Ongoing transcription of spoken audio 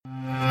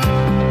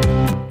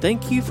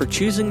Thank you for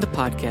choosing the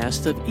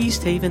podcast of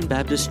East Haven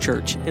Baptist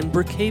Church in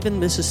Brookhaven,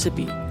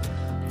 Mississippi.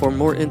 For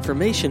more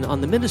information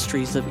on the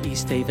ministries of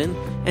East Haven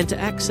and to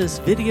access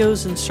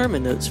videos and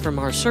sermon notes from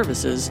our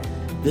services,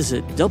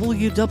 visit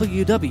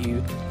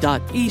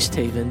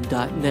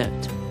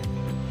www.easthaven.net.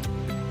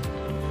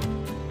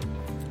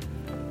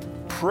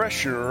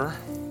 Pressure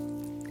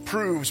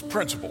proves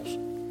principles.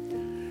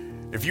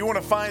 If you want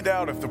to find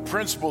out if the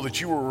principle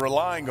that you were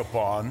relying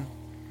upon,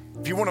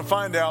 if you want to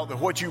find out that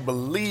what you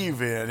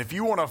believe in, if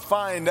you want to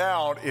find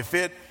out if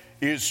it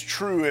is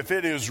true, if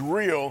it is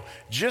real,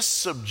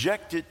 just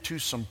subject it to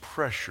some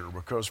pressure,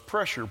 because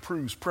pressure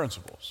proves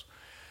principles.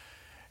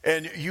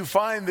 And you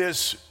find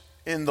this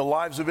in the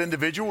lives of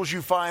individuals,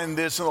 you find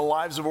this in the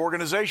lives of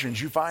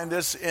organizations, you find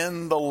this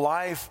in the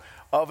life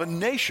of a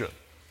nation.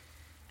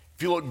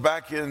 If you look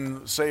back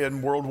in, say,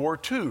 in World War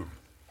II,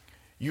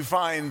 you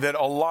find that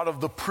a lot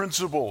of the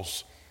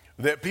principles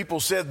that people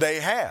said they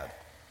had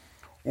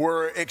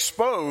were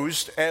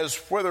exposed as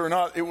whether or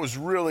not it was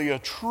really a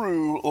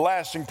true,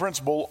 lasting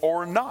principle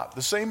or not.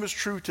 The same is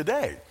true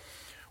today.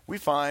 We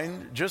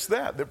find just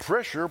that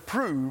pressure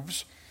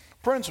proves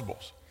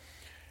principles.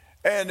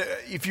 And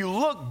if you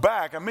look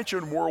back, I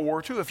mentioned World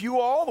War II, if you go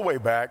all the way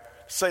back,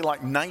 say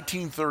like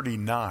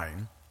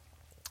 1939,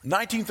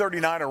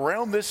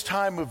 around this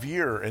time of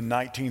year in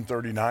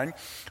 1939,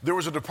 there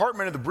was a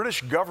department of the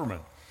British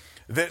government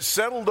that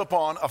settled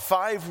upon a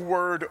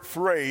 5-word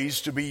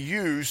phrase to be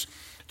used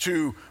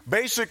to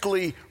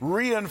basically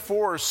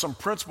reinforce some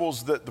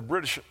principles that the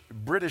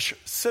British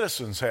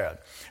citizens had.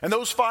 And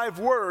those 5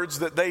 words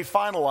that they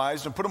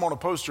finalized and put them on a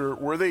poster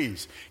were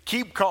these: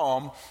 keep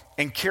calm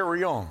and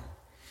carry on.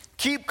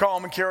 Keep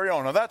calm and carry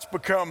on. Now that's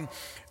become,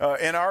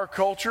 in our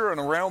culture and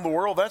around the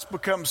world, that's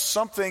become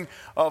something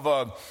of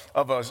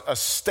a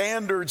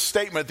standard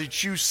statement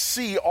that you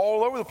see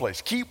all over the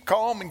place. Keep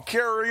calm and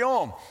carry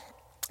on.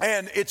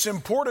 And it's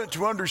important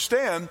to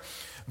understand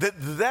that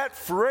that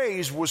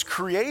phrase was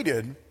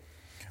created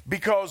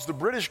because the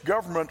British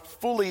government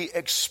fully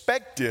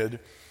expected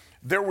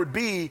there would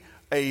be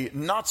a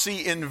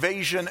Nazi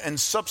invasion and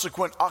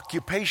subsequent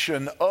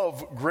occupation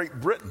of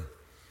Great Britain.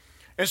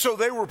 And so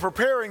they were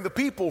preparing the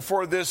people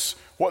for this,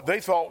 what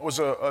they thought was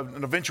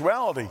an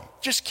eventuality.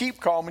 Just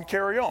keep calm and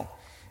carry on.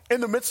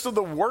 In the midst of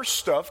the worst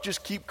stuff,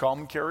 just keep calm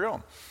and carry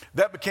on.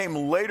 That became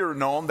later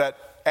known, that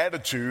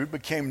attitude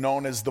became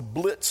known as the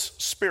Blitz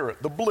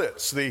spirit. The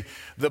Blitz, the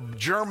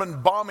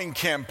German bombing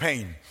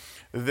campaign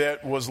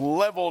that was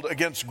leveled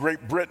against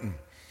Great Britain.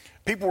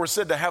 People were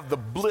said to have the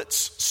Blitz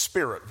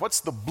spirit.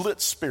 What's the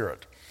Blitz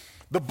spirit?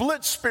 The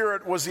Blitz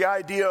spirit was the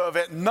idea of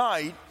at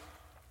night,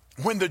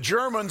 when the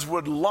Germans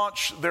would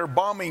launch their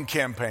bombing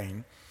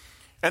campaign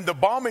and the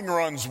bombing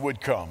runs would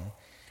come,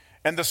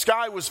 and the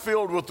sky was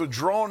filled with the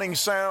droning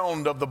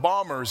sound of the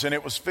bombers, and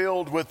it was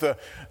filled with the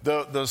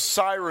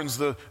sirens,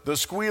 the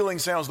squealing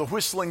sounds, the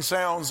whistling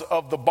sounds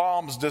of the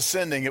bombs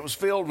descending. It was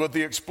filled with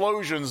the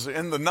explosions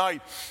in the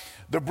night.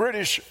 The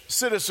British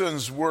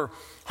citizens were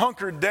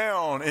hunkered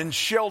down in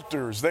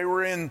shelters. They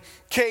were in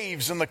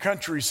caves in the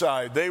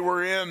countryside. They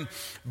were in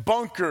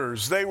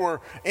bunkers. They were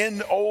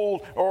in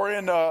old or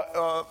in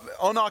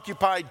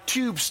unoccupied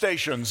tube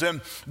stations.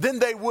 And then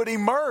they would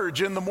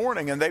emerge in the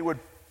morning, and they would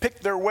pick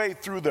their way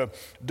through the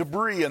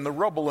debris and the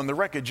rubble and the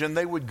wreckage, and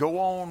they would go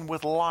on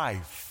with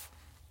life.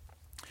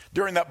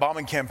 During that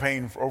bombing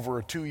campaign for over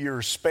a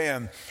 2-year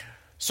span,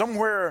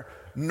 somewhere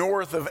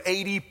north of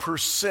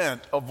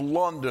 80% of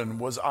London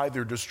was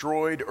either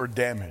destroyed or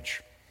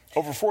damaged.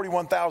 Over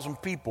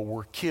 41,000 people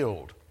were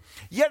killed.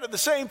 Yet at the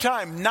same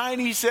time,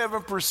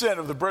 97%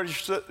 of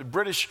the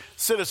British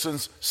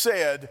citizens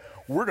said,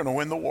 we're going to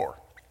win the war.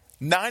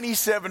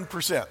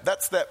 97%.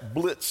 That's that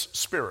Blitz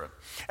spirit.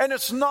 And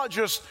it's not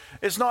just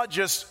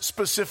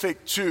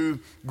specific to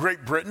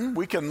Great Britain.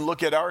 We can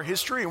look at our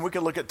history, and we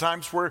can look at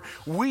times where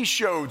we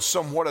showed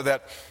somewhat of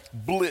that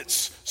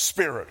Blitz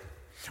spirit.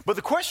 But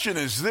the question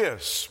is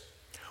this: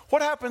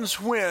 what happens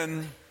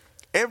when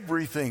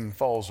everything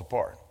falls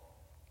apart?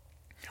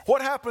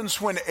 What happens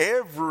when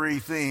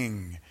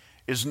everything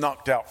is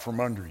knocked out from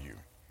under you?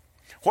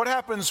 What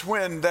happens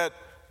when that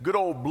good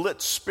old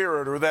Blitz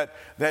spirit, or that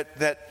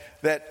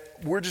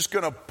we're just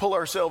going to pull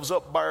ourselves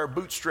up by our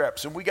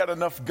bootstraps, and we got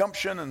enough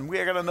gumption, and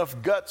we got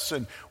enough guts,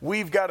 and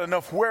we've got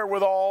enough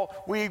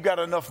wherewithal, we've got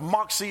enough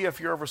moxie? If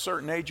you're of a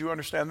certain age, you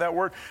understand that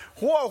word.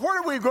 What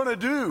are we going to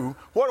do?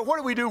 What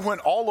do we do when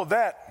all of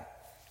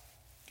that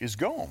is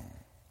gone?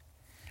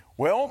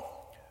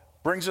 Well,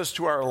 brings us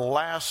to our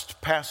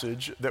last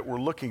passage that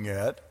we're looking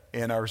at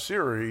in our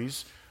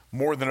series,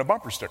 More Than a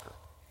Bumper Sticker.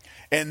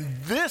 And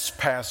this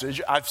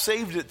passage, I've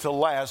saved it to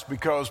last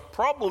because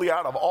probably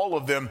out of all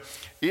of them,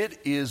 it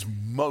is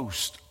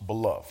most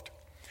beloved.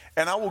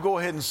 And I will go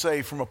ahead and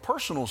say, from a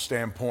personal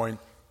standpoint,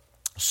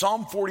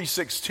 Psalm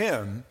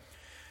 46:10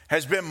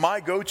 has been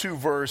my go-to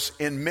verse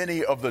in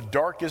many of the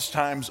darkest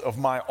times of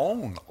my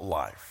own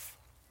life.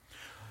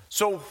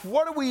 So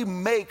what do we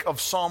make of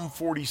Psalm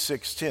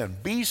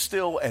 46:10? Be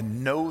still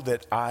and know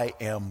that I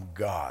am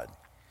God.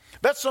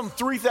 That's some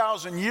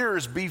 3,000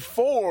 years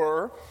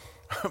before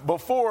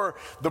before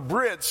the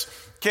Brits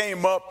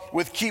came up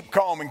with keep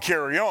calm and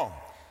carry on.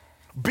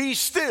 Be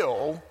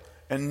still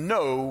and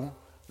know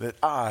that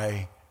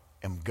I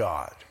am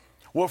God.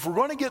 Well, if we're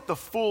going to get the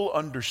full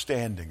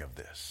understanding of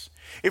this,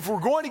 if we're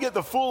going to get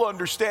the full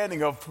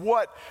understanding of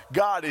what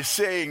God is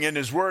saying in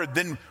His Word,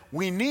 then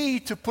we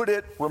need to put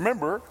it,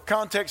 remember,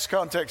 context,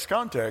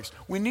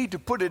 we need to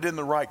put it in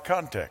the right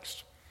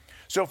context.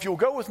 So if you'll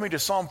go with me to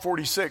Psalm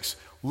 46,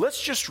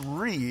 let's just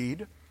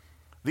read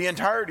the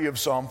entirety of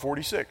Psalm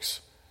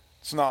 46.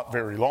 It's not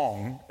very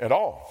long at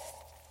all.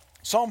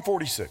 Psalm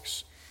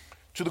 46.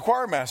 To the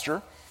choir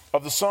master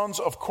of the sons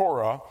of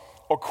Korah,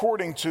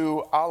 according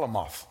to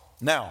Alamoth.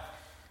 Now,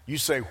 you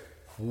say,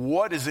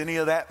 what does any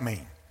of that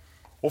mean?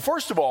 Well,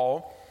 first of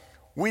all,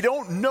 we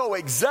don't know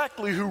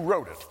exactly who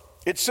wrote it.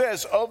 It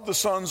says of the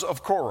sons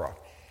of Korah,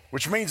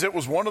 which means it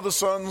was one of the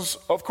sons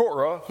of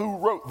Korah who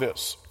wrote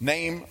this.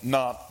 Name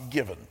not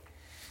given.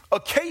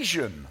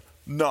 Occasion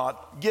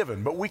not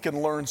given. But we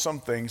can learn some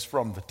things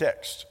from the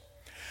text.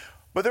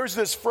 But there's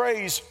this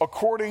phrase,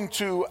 according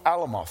to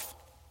Alamoth.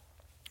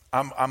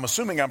 I'm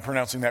assuming I'm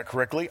pronouncing that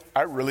correctly.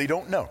 I really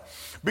don't know.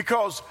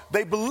 Because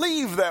they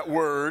believe the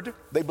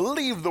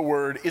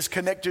word is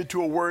connected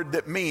to a word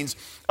that means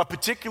a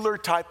particular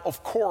type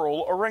of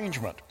choral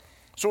arrangement.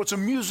 So it's a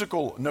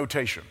musical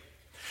notation.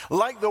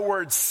 Like the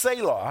word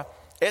Selah,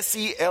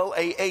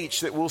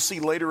 S-E-L-A-H, that we'll see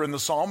later in the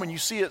psalm, and you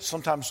see it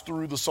sometimes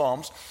through the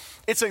Psalms.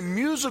 It's a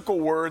musical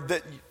word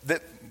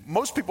that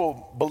most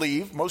people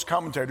believe, most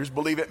commentators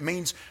believe it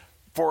means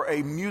for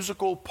a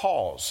musical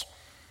pause.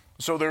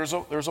 So there's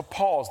a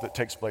pause that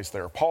takes place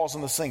there, a pause in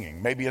the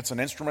singing. Maybe it's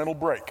an instrumental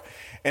break.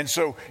 And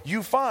so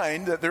you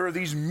find that there are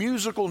these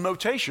musical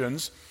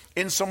notations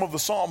in some of the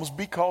Psalms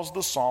because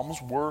the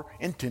Psalms were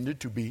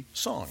intended to be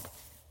sung.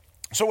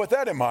 So with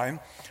that in mind,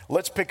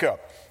 let's pick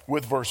up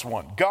with verse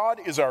 1. God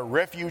is our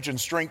refuge and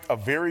strength, a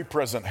very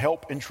present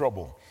help in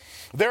trouble.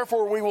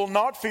 Therefore we will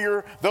not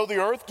fear, though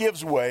the earth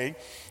gives way,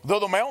 though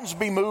the mountains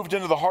be moved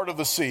into the heart of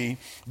the sea,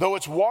 though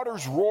its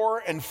waters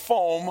roar and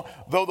foam,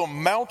 though the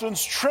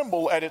mountains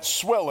tremble at its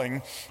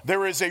swelling.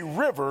 There is a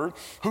river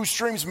whose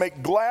streams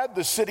make glad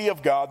the city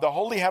of God, the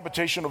holy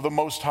habitation of the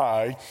Most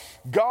High.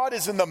 God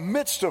is in the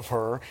midst of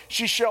her.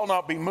 She shall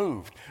not be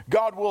moved.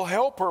 God will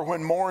help her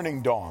when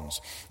morning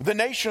dawns. The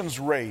nations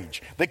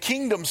rage. The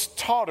kingdoms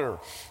totter.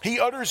 He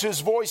utters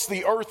his voice.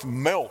 The earth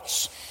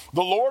melts.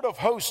 The Lord of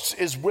hosts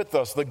is with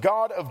us. The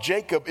God of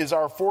Jacob is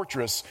our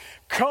fortress.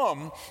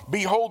 Come,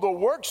 behold the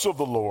works of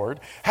the Lord,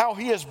 how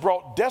he has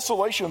brought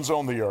desolations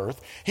on the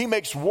earth. He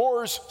makes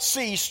wars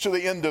cease to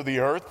the end of the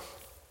earth.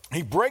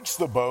 He breaks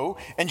the bow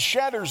and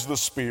shatters the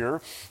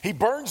spear. He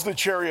burns the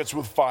chariots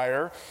with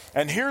fire.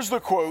 And here's the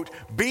quote,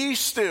 be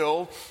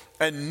still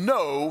and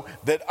know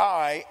that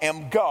I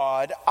am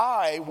God.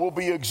 I will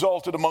be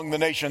exalted among the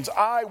nations.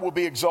 I will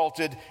be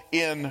exalted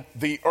in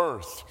the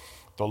earth.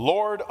 The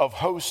Lord of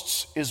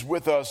hosts is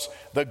with us.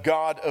 The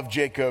God of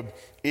Jacob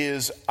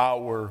is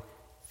our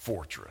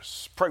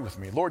fortress. Pray with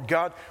me. Lord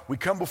God, we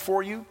come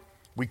before you.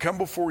 We come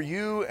before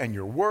you and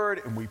your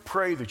word, and we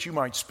pray that you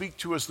might speak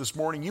to us this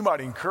morning. You might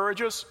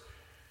encourage us.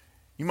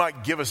 You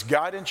might give us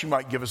guidance. You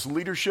might give us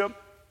leadership.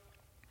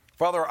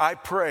 Father, I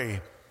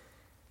pray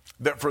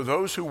that for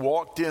those who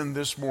walked in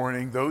this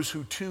morning, those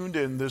who tuned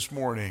in this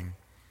morning,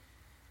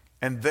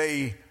 and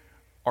they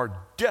are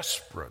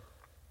desperate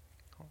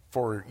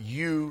for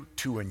you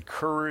to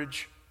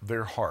encourage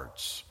their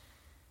hearts,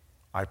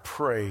 I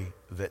pray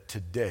that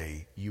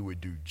today you would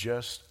do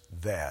just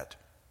that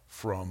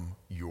from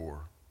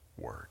your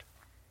word.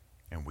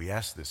 And we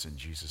ask this in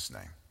Jesus'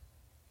 name.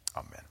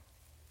 Amen.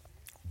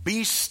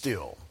 Be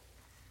still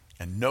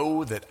and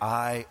know that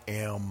I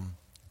am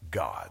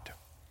God.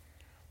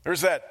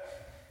 There's that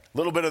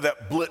little bit of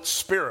that blitz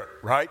spirit,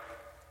 right?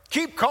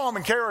 Keep calm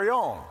and carry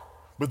on.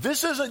 But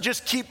this isn't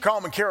just keep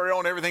calm and carry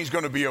on, everything's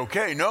going to be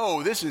okay.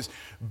 No, this is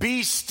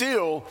be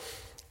still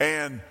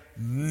and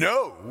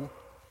know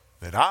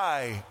that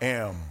I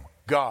am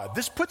God.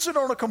 This puts it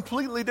on a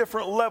completely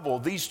different level,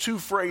 these two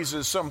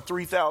phrases some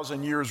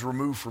 3,000 years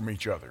removed from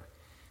each other.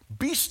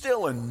 Be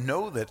still and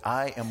know that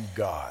I am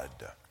God.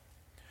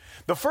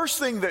 The first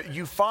thing that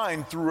you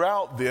find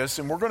throughout this,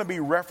 and we're going to be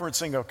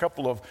referencing a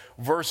couple of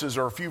verses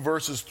or a few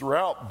verses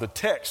throughout the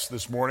text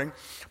this morning,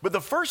 but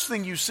the first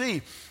thing you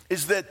see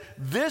is that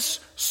this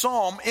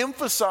psalm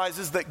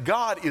emphasizes that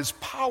God is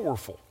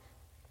powerful.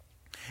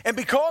 And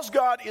because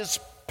God is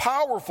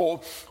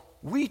powerful,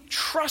 we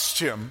trust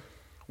him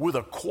with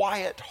a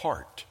quiet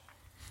heart.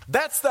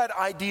 That's that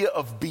idea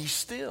of be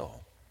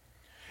still.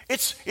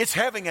 It's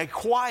having a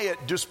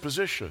quiet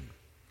disposition.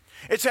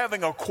 It's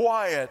having a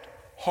quiet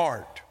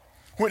heart.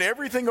 When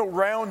everything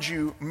around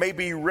you may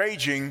be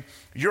raging,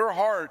 your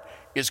heart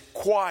is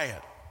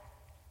quiet.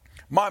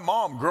 My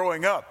mom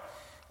growing up,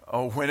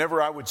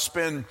 whenever I would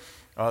spend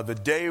the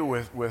day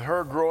with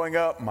her growing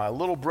up, my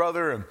little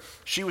brother, and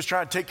she was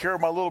trying to take care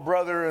of my little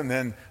brother, and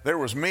then there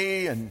was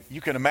me, and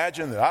you can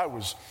imagine that I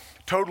was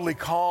totally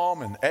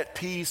calm and at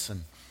peace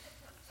and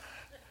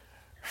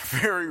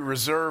very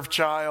reserved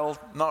child,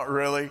 not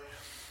really.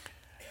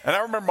 And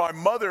I remember my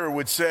mother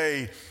would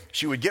say,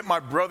 she would get my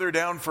brother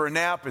down for a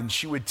nap, and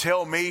she would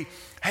tell me,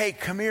 hey,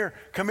 come here,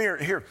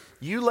 here.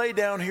 You lay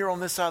down here on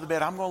this side of the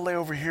bed. I'm going to lay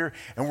over here,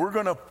 and we're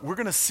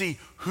going to see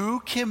who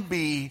can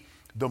be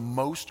the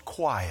most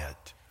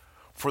quiet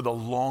for the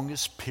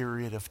longest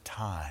period of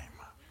time.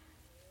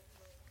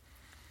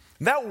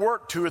 And that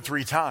worked 2 or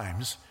 3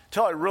 times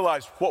until I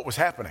realized what was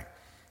happening.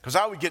 Because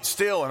I would get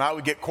still and I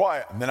would get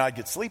quiet, and then I'd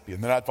get sleepy,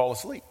 and then I'd fall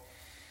asleep.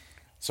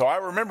 So I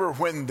remember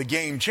when the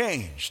game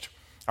changed.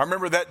 I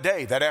remember that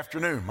day, that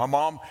afternoon. My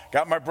mom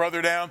got my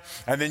brother down,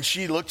 and then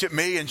she looked at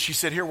me and she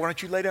said, here, why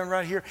don't you lay down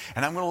right here?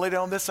 And I'm going to lay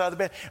down on this side of the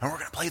bed, and we're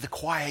going to play the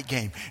quiet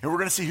game. And we're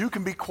going to see who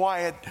can be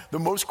quiet, the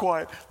most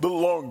quiet, the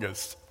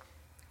longest.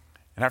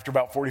 And after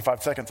about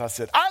 45 seconds, I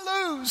said,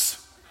 I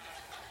lose.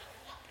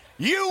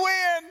 You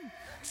win.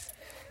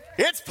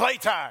 It's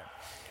playtime.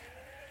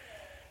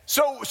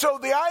 So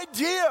the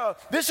idea,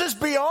 this is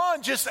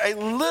beyond just a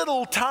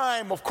little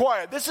time of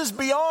quiet. This is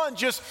beyond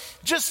just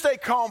stay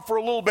calm for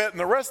a little bit and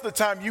the rest of the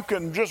time you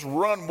can just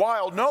run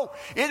wild. No,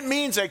 it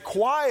means a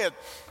quiet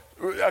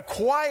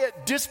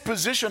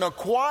disposition, a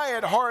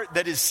quiet heart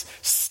that is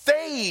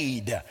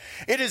stayed.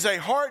 It is a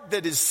heart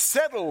that is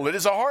settled. It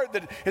is a heart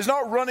that is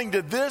not running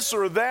to this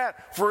or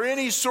that for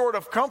any sort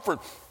of comfort.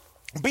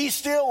 Be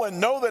still and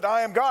know that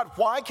I am God.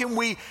 Why can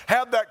we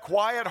have that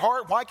quiet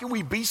heart? Why can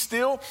we be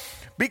still?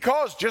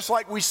 Because just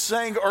like we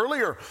sang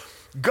earlier,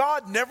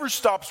 God never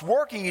stops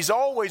working. He's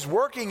always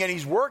working, and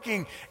He's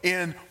working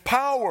in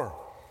power.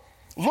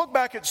 Look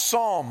back at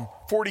Psalm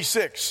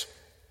 46,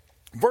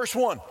 verse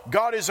 1.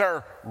 God is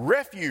our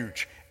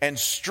refuge and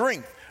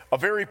strength, a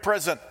very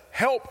present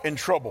help in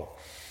trouble.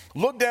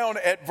 Look down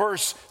at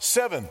verse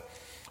 7.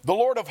 The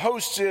Lord of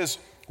hosts is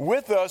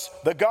with us.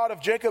 The God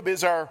of Jacob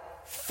is our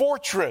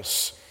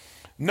fortress.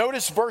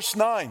 Notice verse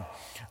 9.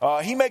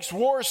 He makes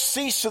wars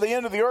cease to the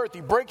end of the earth.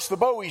 He breaks the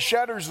bow. He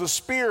shatters the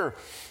spear.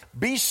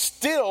 Be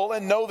still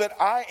and know that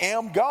I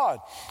am God.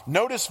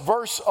 Notice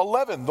verse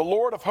 11. The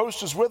Lord of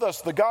hosts is with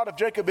us. The God of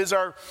Jacob is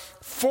our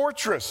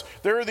fortress.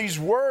 There are these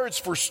words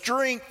for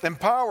strength and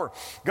power.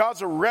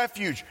 God's a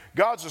refuge.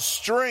 God's a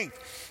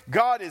strength.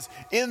 God is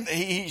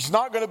He's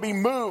not going to be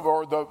moved,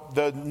 or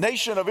the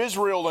nation of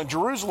Israel and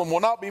Jerusalem will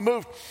not be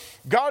moved.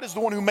 God is the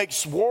one who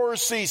makes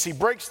wars cease. He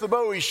breaks the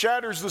bow. He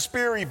shatters the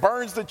spear. He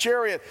burns the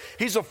chariot.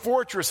 He's a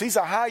fortress. He's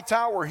a high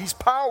tower. He's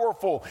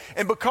powerful.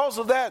 And because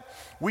of that,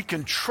 we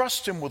can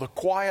trust Him with a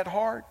quiet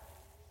heart.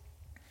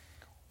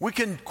 We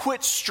can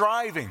quit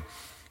striving.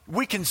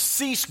 We can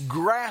cease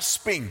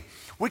grasping.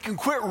 We can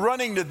quit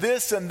running to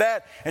this and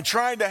that and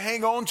trying to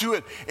hang on to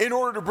it in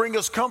order to bring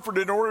us comfort,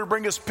 in order to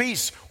bring us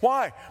peace.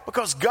 Why?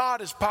 Because God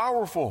is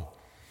powerful.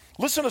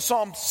 Listen to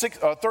Psalm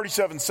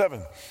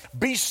 37:7.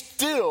 Be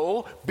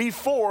still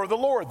before the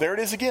Lord. There it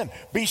is again.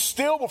 Be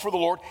still before the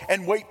Lord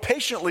and wait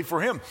patiently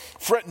for Him.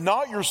 Fret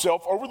not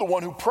yourself over the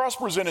one who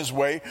prospers in his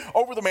way,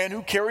 over the man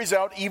who carries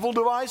out evil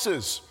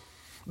devices.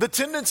 The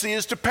tendency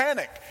is to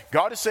panic.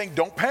 God is saying,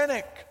 don't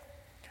panic.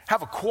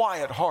 Have a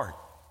quiet heart.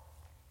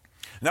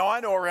 Now,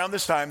 I know around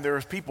this time there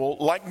are people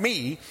like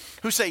me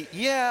who say,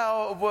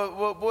 yeah,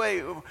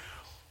 wait.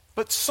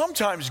 But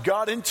sometimes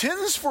God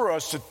intends for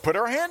us to put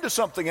our hand to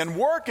something and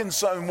work in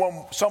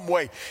some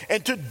way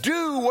and to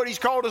do what He's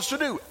called us to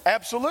do.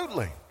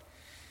 Absolutely.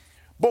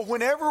 But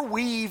whenever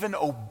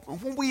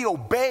when we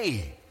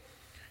obey,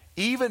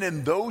 even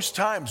in those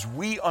times,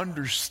 we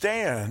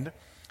understand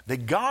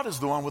that God is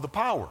the one with the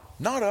power,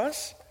 not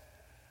us.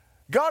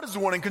 God is the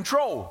one in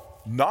control,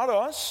 not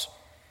us.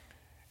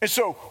 And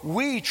so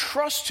we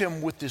trust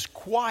Him with this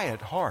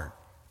quiet heart.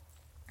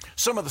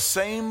 Some of the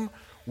same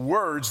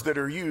words that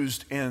are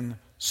used in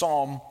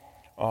Psalm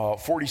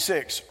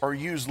 46 are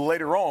used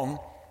later on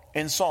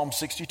in Psalm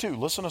 62.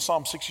 Listen to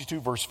Psalm 62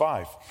 verse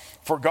 5.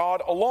 For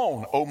God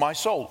alone, O my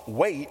soul,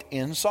 wait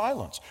in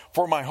silence,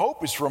 for my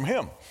hope is from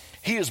Him.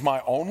 He is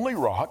my only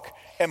rock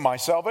and my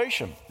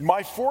salvation,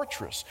 my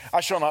fortress.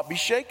 I shall not be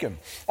shaken.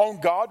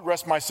 On God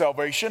rests my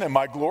salvation and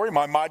my glory,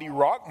 my mighty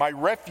rock. My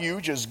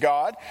refuge is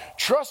God.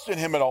 Trust in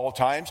Him at all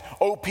times.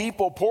 O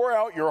people, pour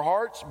out your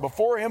hearts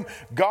before Him.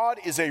 God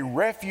is a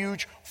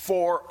refuge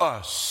for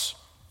us.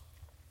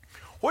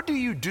 What do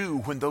you do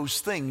when those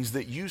things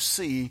that you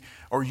see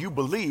or you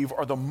believe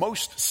are the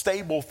most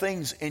stable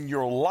things in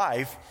your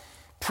life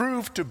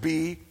prove to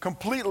be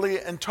completely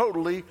and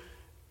totally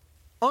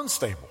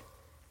unstable?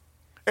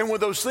 And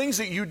when those things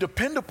that you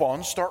depend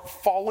upon start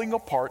falling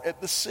apart at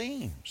the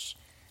seams,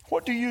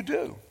 what do you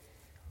do?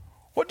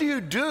 What do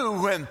you do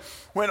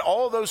when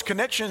all those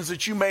connections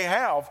that you may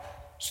have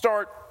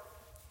start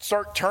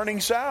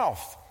turning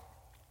south?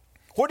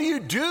 What do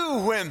you do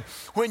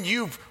when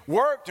you've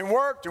worked and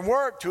worked and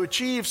worked to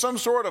achieve some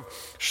sort of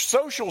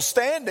social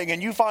standing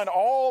and you find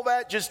all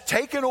that just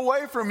taken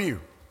away from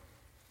you?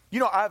 You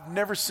know, I've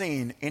never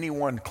seen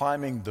anyone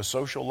climbing the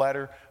social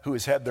ladder who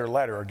has had their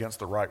ladder against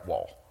the right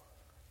wall.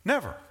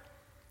 Never.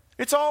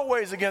 It's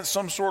always against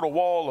some sort of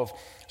wall of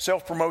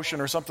self-promotion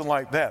or something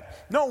like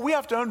that. No, we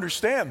have to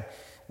understand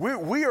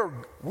we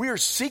are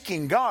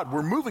seeking God.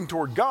 We're moving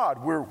toward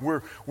God.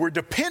 We're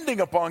depending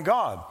upon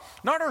God.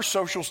 Not our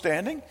social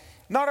standing,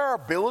 not our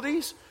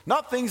abilities,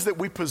 not things that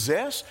we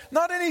possess,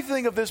 not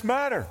anything of this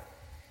matter.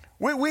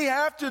 We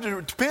have to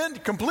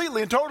depend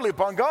completely and totally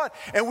upon God,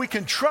 and we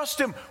can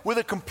trust Him with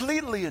a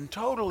completely and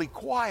totally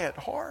quiet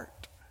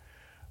heart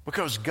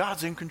because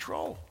God's in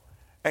control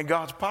and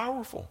God's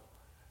powerful.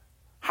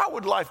 How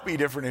would life be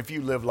different if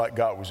you lived like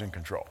God was in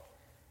control?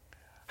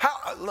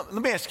 Let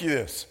me ask you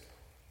this,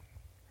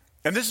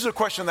 and this is a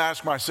question that I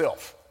ask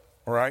myself,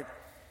 all right?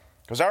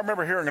 Because I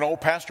remember hearing an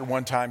old pastor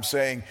one time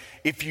saying,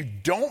 if you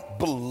don't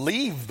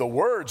believe the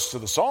words to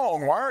the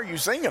song, why are you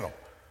singing them?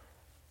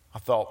 I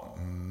thought,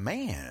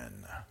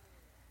 man,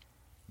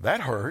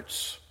 that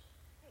hurts.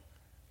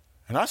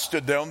 And I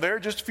stood down there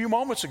just a few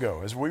moments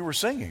ago as we were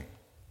singing.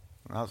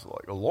 And I was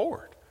like, oh,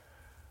 Lord,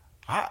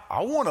 I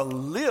want to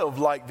live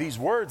like these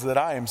words that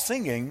I am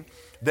singing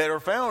that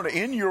are found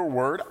in your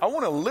word. I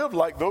want to live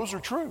like those are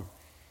true.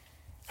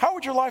 How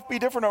would your life be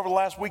different over the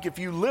last week if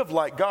you lived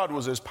like God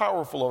was as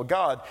powerful a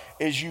God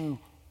as you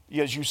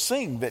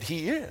sing that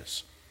He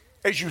is,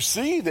 as you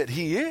see that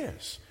He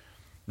is,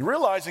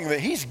 realizing that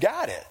He's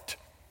got it?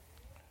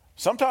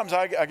 Sometimes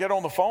I get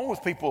on the phone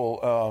with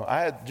people.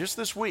 Just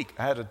this week,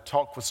 I had a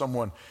talk with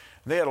someone.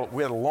 We had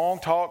a long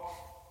talk.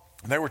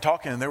 They were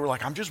talking and they were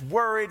like, I'm just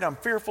worried and I'm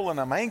fearful and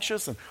I'm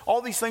anxious and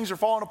all these things are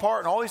falling apart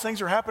and all these things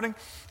are happening.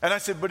 And I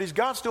said, but is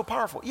God still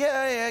powerful?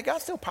 Yeah,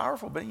 God's still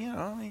powerful, but you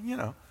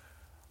know.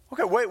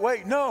 Okay,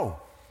 wait,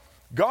 no.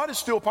 God is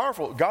still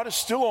powerful. God is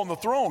still on the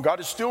throne. God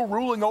is still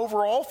ruling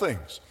over all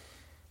things.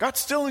 God's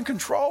still in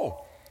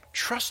control.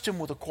 Trust Him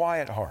with a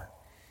quiet heart.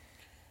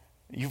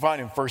 You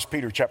find in 1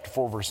 Peter chapter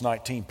 4, verse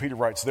 19, Peter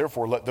writes,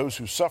 therefore let those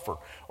who suffer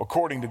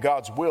according to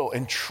God's will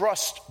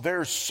entrust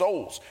their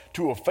souls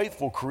to a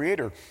faithful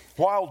Creator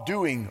while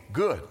doing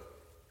good.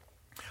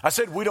 I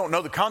said we don't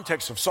know the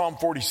context of Psalm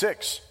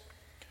 46,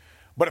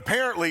 but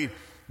apparently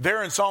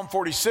there in Psalm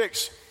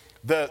 46,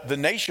 the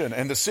nation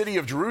and the city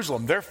of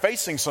Jerusalem, they're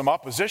facing some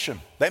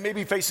opposition. They may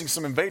be facing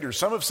some invaders.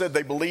 Some have said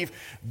they believe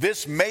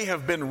this may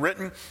have been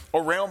written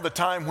around the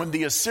time when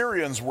the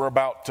Assyrians were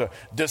about to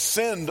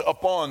descend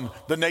upon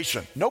the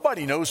nation.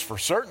 Nobody knows for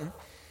certain,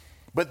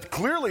 but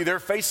clearly they're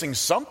facing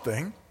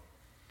something.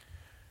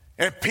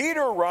 And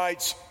Peter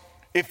writes,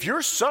 if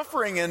you're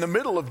suffering in the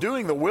middle of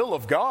doing the will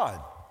of God,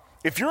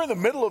 if you're in the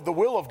middle of the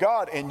will of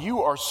God and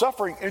you are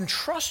suffering,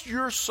 entrust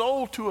your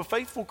soul to a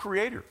faithful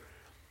Creator.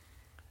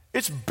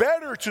 It's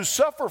better to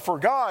suffer for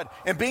God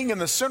and being in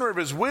the center of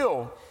His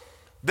will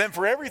than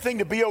for everything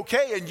to be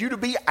okay and you to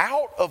be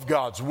out of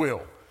God's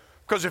will.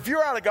 Because if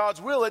you're out of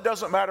God's will, it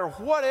doesn't matter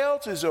what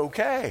else is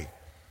okay.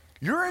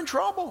 You're in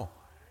trouble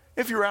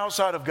if you're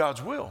outside of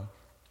God's will.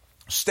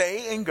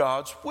 Stay in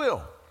God's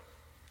will.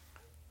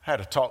 I had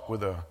a talk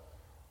with a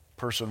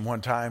person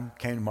one time,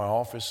 came to my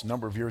office a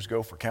number of years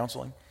ago for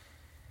counseling.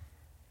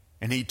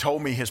 And he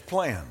told me his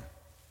plan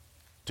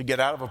to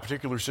get out of a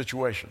particular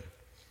situation.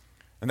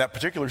 And that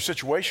particular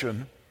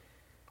situation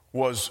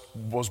was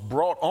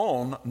brought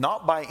on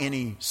not by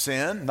any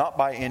sin, not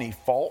by any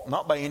fault,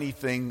 not by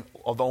anything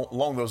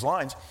along those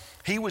lines.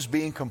 He was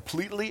being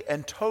completely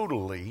and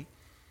totally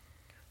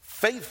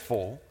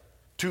faithful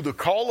to the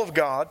call of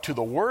God, to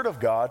the Word of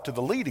God, to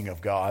the leading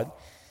of God.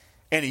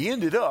 And he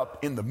ended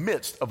up in the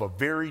midst of a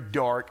very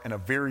dark and a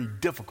very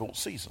difficult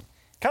season,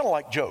 kind of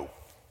like Job.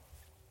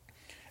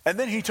 And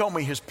then he told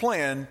me his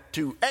plan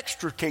to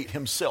extricate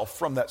himself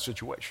from that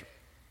situation.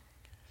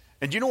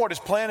 And do you know what his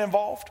plan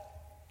involved?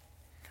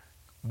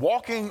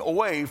 Walking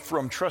away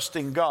from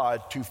trusting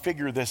God to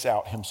figure this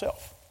out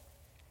himself.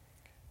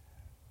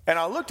 And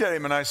I looked at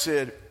him and I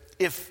said,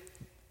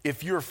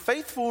 if your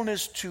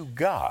faithfulness to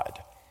God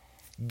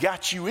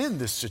got you in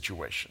this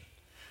situation,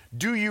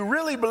 do you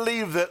really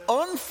believe that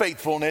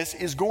unfaithfulness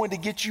is going to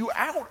get you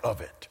out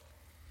of it?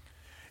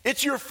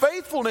 It's your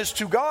faithfulness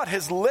to God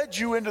has led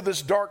you into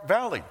this dark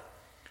valley.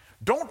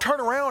 Don't turn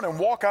around and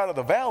walk out of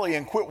the valley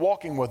and quit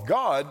walking with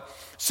God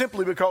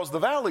simply because the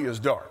valley is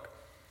dark.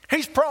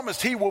 He's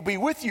promised He will be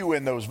with you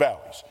in those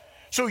valleys.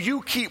 So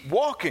you keep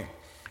walking.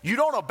 You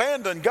don't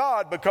abandon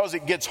God because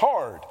it gets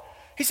hard.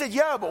 He said,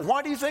 yeah, but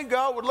why do you think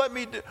God would let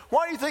me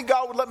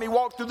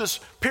walk through this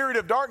period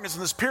of darkness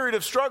and this period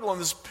of struggle and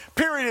this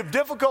period of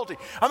difficulty?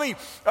 I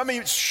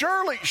mean,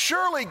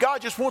 surely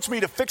God just wants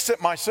me to fix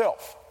it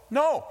myself.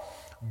 No,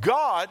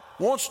 God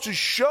wants to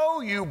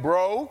show you,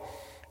 bro,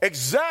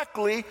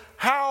 exactly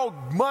how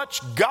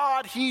much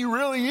God He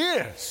really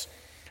is.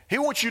 He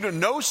wants you to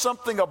know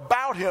something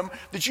about Him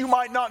that you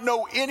might not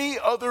know any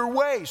other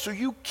way. So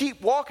you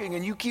keep walking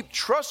and you keep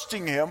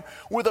trusting Him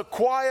with a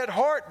quiet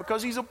heart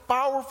because He's a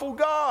powerful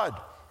God.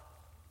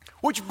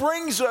 Which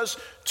brings us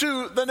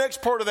to the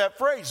next part of that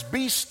phrase,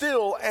 be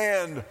still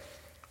and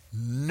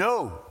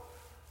know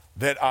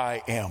that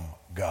I am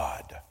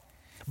God.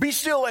 Be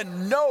still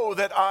and know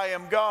that I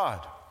am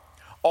God.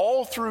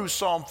 All through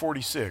Psalm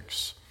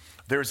 46,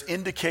 there's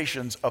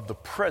indications of the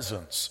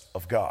presence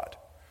of God.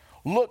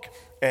 Look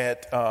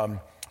at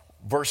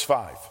verse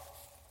 5.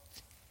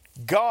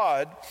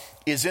 God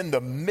is in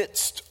the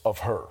midst of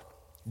her.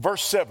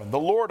 Verse 7, the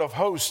Lord of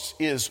hosts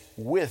is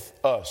with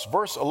us.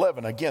 Verse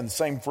 11, again,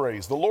 same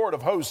phrase. The Lord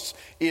of hosts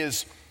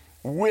is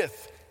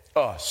with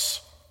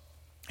us.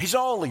 He's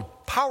not only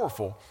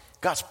powerful,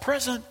 God's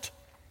present.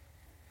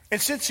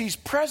 And since he's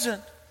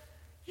present,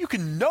 you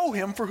can know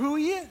him for who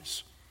he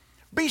is.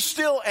 Be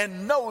still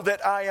and know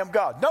that I am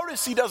God.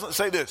 Notice he doesn't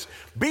say this,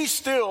 be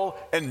still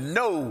and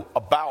know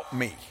about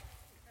me.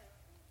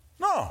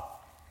 No,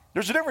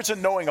 there's a difference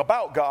in knowing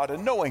about God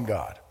and knowing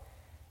God.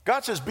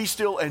 God says, be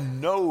still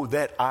and know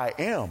that I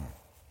am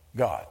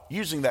God.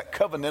 Using that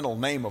covenantal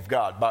name of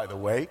God, by the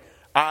way.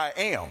 I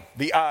am,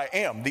 the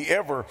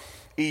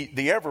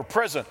ever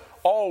present,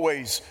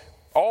 always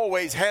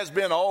has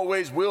been,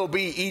 always will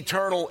be,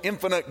 eternal,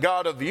 infinite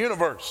God of the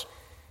universe.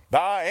 The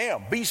I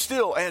am. Be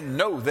still and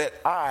know that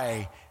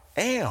I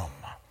am.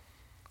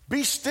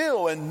 Be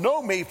still and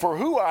know me for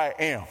who I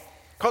am.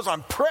 Because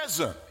I'm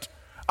present.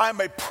 I'm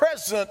a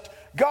present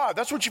God.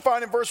 That's what you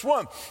find in verse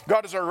 1.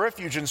 God is our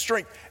refuge and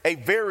strength, a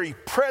very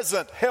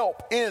present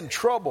help in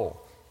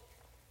trouble.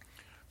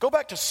 Go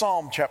back to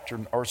Psalm 9.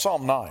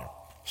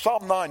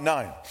 Psalm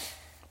 9:9.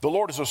 The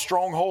Lord is a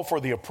stronghold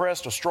for the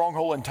oppressed, a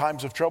stronghold in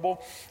times of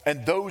trouble.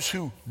 And those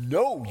who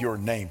know your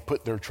name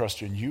put their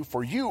trust in you.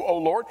 For you, O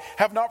Lord,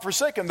 have not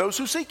forsaken those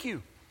who seek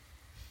you.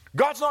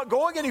 God's not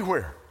going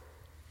anywhere.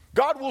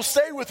 God will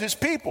stay with his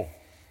people,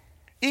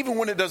 even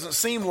when it doesn't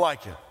seem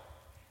like it.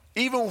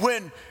 Even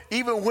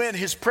when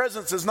his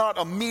presence is not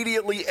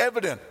immediately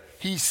evident,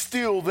 he's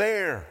still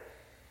there.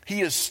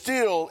 He is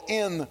still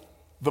in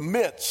the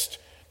midst.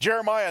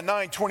 Jeremiah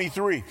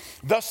 9:23.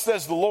 Thus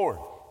says the Lord,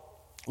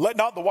 let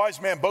not the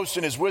wise man boast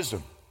in his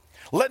wisdom.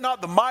 Let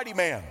not the mighty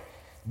man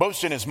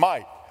boast in his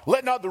might.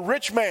 Let not the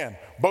rich man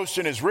boast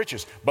in his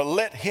riches. But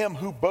let him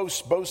who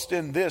boasts boast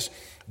in this,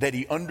 that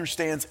he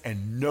understands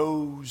and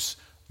knows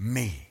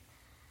me.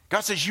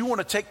 God says, you want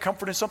to take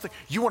comfort in something?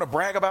 You want to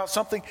brag about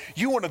something?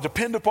 You want to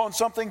depend upon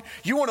something?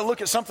 You want to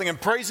look at something and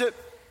praise it?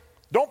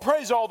 Don't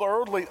praise all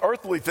the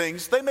earthly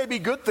things. They may be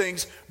good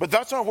things, but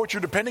that's not what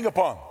you're depending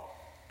upon.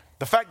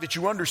 The fact that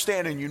you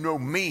understand and you know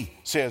me,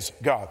 says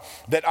God,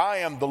 that I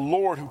am the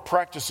Lord who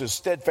practices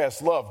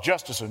steadfast love,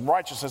 justice, and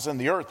righteousness in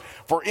the earth.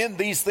 For in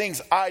these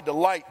things I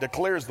delight,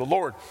 declares the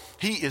Lord.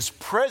 He is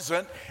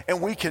present,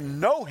 and we can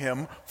know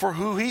him for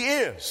who he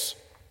is.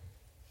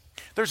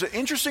 There's an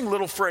interesting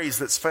little phrase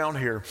that's found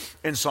here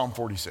in Psalm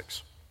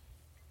 46.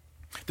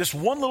 This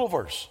one little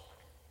verse,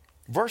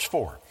 verse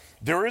 4.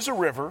 There is a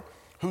river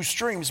whose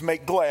streams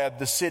make glad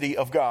the city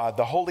of God,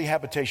 the holy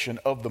habitation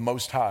of the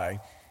Most High.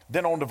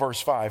 Then on to verse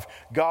 5,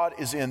 God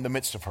is in the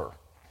midst of her.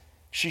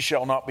 She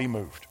shall not be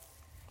moved.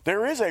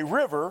 There is a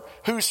river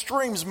whose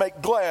streams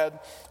make glad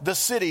the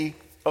city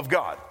of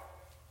God.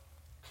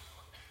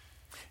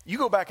 You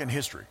go back in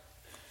history,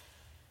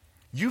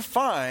 you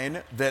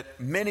find that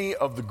many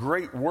of the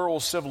great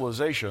world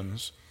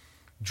civilizations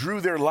drew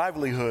their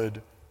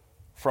livelihood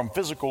from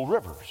physical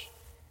rivers.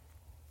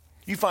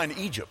 You find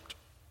Egypt.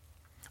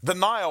 The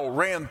Nile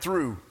ran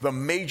through the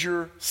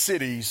major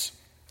cities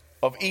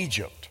of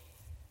Egypt.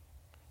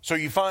 So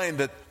you find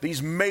that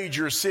these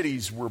major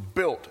cities were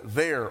built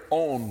there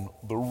on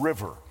the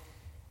river.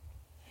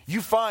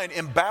 You find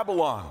in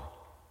Babylon,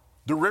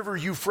 the river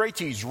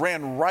Euphrates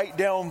ran right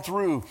down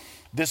through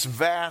this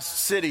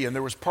vast city, and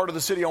there was part of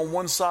the city on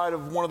one side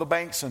of one of the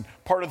banks and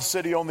part of the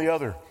city on the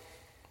other.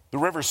 The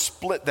river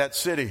split that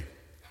city.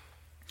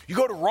 You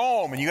go to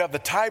Rome and you have the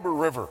Tiber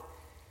River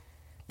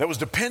that was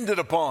depended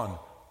upon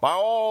by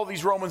all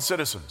these Roman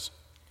citizens.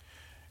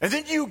 And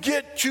then you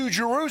get to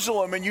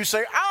Jerusalem and you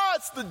say,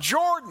 it's the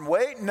Jordan.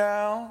 Wait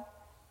now.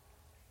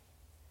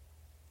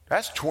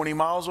 That's 20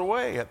 miles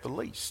away at the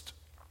least.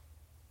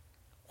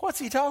 What's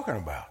he talking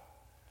about?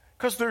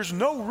 Because there's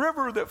no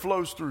river that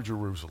flows through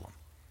Jerusalem.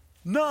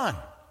 None.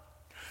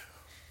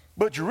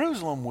 But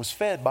Jerusalem was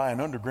fed by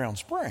an underground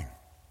spring.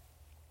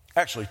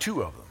 Actually,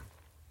 two of them.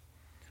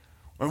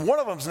 And one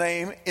of them's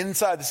name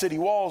inside the city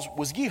walls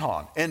was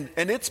Gihon. And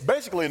it's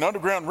basically an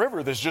underground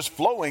river that's just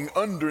flowing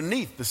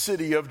underneath the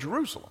city of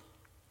Jerusalem.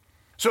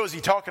 So is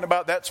he talking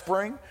about that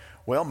spring?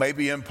 Well,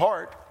 maybe in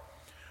part.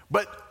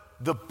 But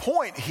the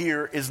point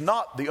here is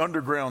not the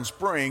underground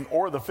spring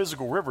or the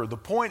physical river. The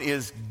point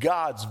is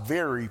God's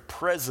very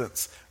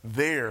presence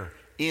there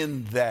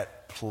in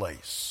that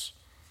place.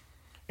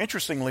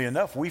 Interestingly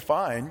enough, we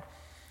find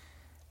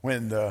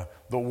when the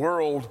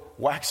world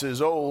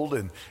waxes old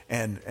and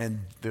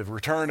the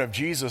return of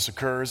Jesus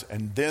occurs,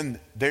 and then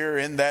there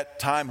in that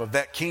time of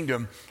that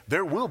kingdom,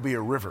 there will be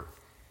a river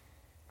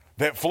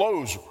that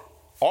flows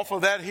off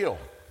of that hill.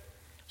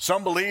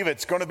 Some believe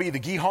it's going to be the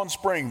Gihon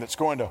Spring that's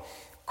going to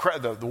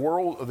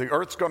the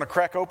earth's going to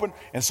crack open,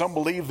 and some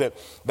believe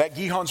that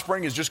Gihon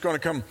Spring is just going to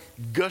come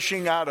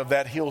gushing out of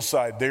that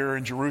hillside there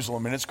in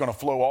Jerusalem, and it's going to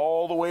flow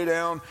all the way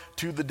down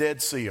to the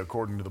Dead Sea,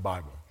 according to the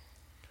Bible.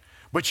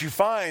 But you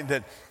find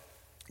that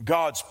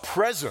God's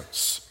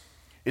presence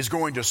is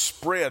going to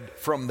spread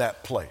from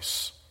that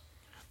place.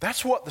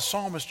 That's what the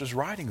psalmist is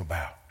writing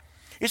about.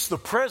 It's the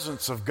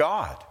presence of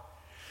God.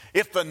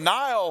 If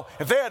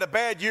they had a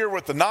bad year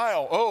with the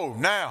Nile,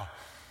 now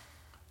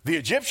the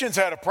Egyptians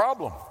had a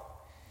problem.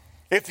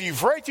 If the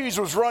Euphrates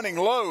was running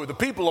low, the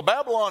people of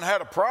Babylon had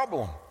a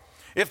problem.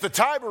 If the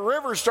Tiber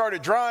River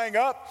started drying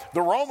up,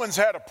 the Romans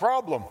had a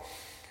problem.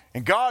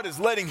 And God is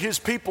letting his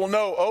people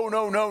know, oh,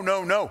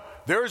 no.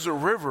 There's a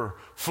river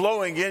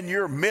flowing in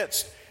your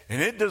midst,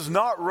 and it does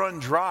not run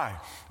dry.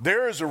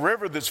 There is a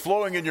river that's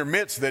flowing in your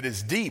midst that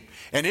is deep,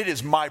 and it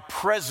is my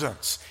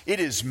presence. It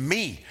is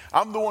me.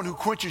 I'm the one who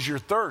quenches your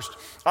thirst.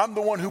 I'm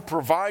the one who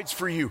provides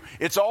for you.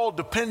 It's all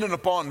dependent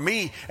upon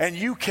me, and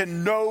you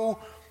can know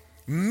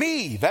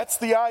me. That's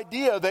the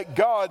idea that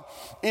God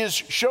is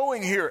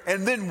showing here.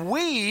 And then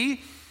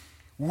we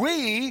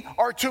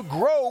are to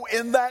grow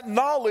in that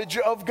knowledge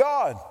of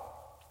God.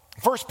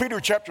 1 Peter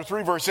chapter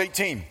 3, verse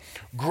 18.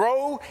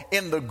 Grow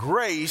in the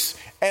grace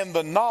and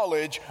the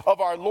knowledge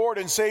of our Lord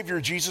and Savior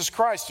Jesus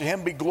Christ. To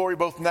him be glory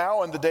both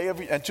now and to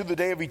the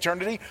day of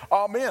eternity.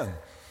 Amen.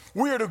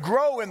 We are to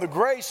grow in the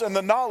grace and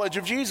the knowledge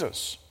of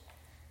Jesus.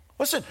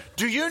 Listen,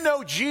 do you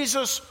know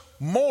Jesus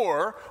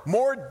more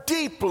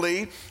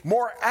deeply,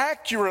 more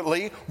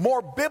accurately,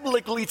 more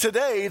biblically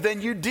today than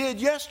you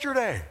did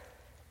yesterday?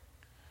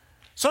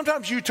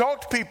 Sometimes you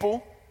talk to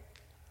people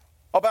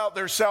about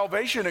their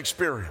salvation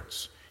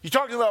experience. You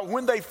talk about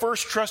when they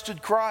first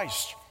trusted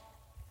Christ.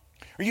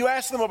 Or you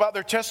ask them about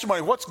their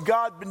testimony. What's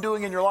God been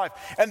doing in your life?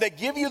 And they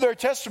give you their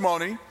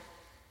testimony,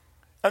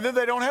 and then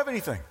they don't have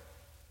anything.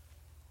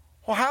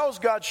 Well, how is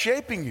God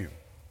shaping you?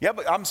 Yeah,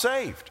 but I'm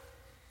saved.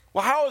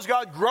 Well, how is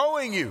God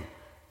growing you?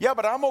 Yeah,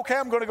 but I'm okay.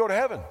 I'm going to go to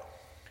heaven.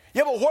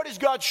 Yeah, but what is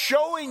God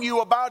showing you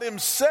about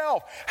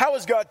himself? How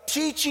is God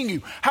teaching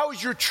you? How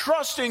is your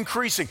trust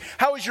increasing?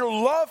 How is your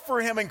love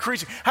for him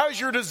increasing? How is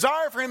your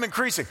desire for him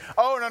increasing?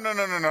 Oh, no.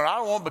 I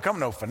don't want to become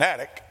no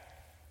fanatic.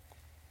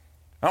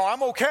 No,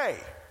 I'm okay.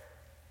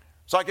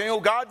 It's like,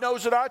 God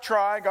knows that I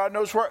try. God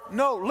knows where.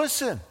 No,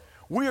 listen.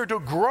 We are to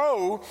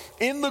grow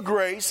in the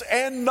grace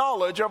and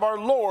knowledge of our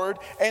Lord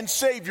and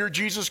Savior,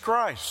 Jesus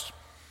Christ.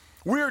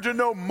 We are to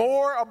know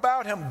more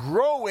about him,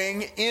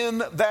 growing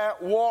in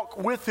that walk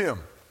with him.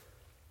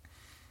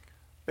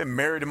 Been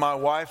married to my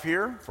wife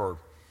here for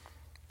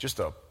just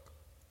a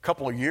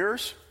couple of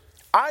years.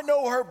 I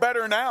know her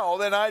better now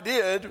than I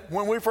did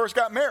when we first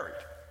got married.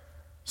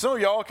 Some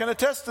of y'all can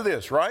attest to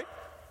this, right?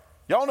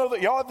 Y'all know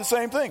that y'all have the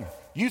same thing.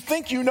 You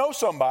think you know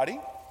somebody,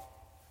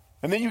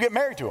 and then you get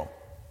married to them.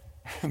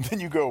 And then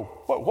you go,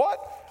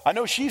 what? I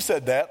know she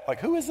said that. Like,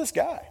 who is this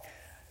guy?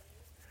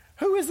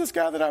 Who is this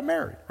guy that I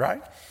married,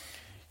 right?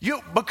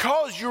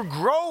 Because you're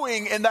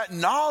growing in that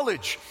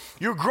knowledge.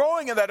 You're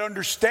growing in that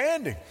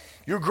understanding.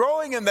 You're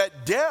growing in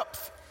that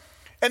depth.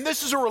 And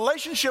this is a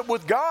relationship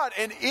with God,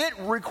 and it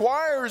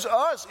requires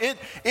us.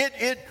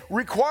 It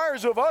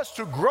requires of us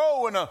to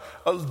grow in a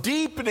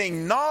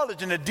deepening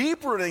knowledge and a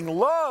deepening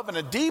love and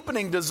a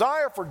deepening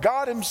desire for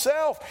God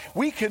himself.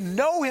 We can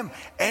know him,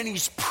 and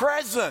he's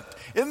present.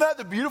 Isn't that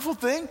the beautiful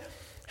thing?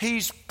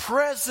 He's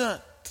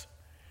present.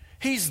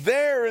 He's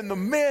there in the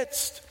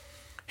midst.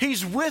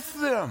 He's with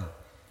them.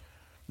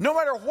 No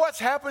matter what's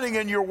happening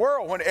in your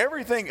world, when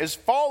everything is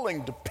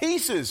falling to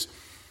pieces,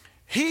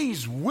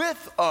 he's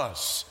with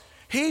us.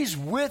 He's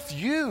with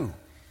you.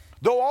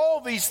 Though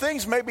all these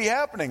things may be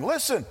happening.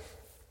 Listen,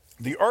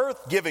 the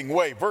earth giving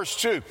way. Verse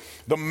 2,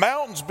 the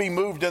mountains be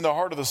moved in the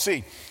heart of the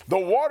sea. The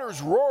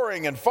waters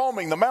roaring and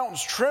foaming. The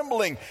mountains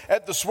trembling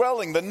at the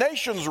swelling. The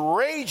nations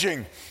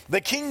raging. The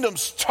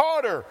kingdoms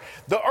totter.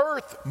 The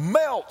earth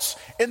melts.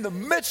 In the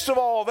midst of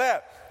all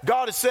that,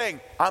 God is saying,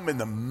 I'm in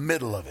the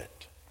middle of it.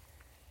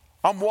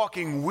 I'm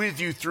walking with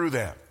you through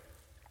that.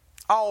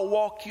 I'll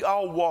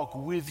walk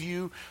with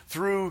you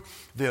through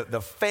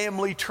the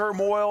family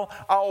turmoil.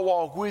 I'll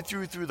walk with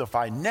you through the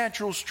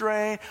financial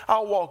strain.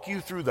 I'll walk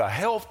you through the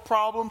health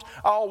problems.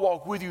 I'll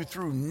walk with you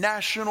through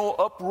national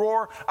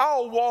uproar.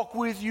 I'll walk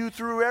with you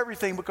through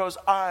everything because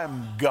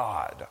I'm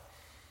God.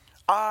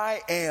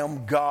 I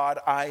am God.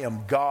 I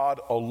am God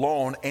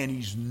alone, and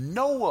he's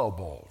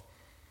knowable.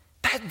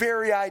 That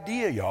very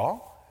idea,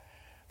 y'all,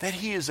 that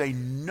he is a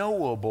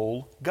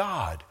knowable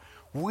God.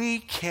 We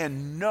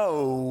can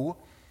know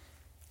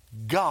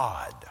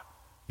God,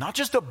 not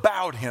just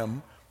about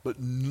him, but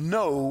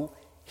know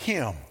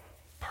him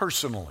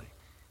personally,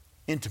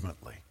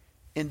 intimately,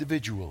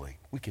 individually.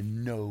 We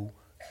can know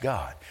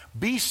God.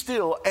 Be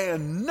still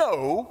and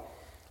know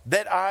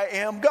that I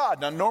am God.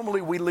 Now,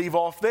 normally we leave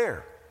off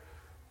there,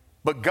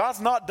 but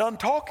God's not done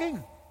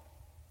talking.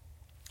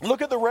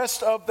 Look at the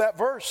rest of that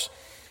verse.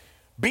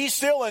 Be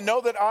still and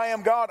know that I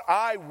am God.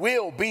 I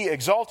will be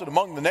exalted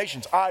among the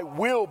nations. I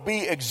will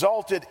be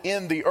exalted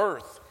in the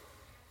earth.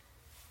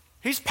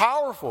 He's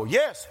powerful,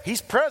 yes.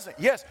 He's present,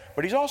 yes.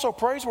 But he's also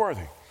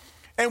praiseworthy.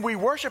 And we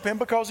worship him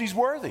because he's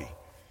worthy.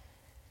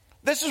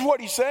 This is what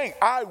he's saying.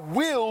 I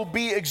will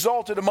be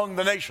exalted among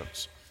the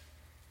nations.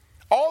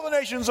 All the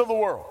nations of the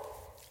world.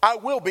 I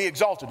will be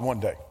exalted one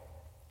day.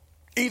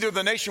 Either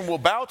the nation will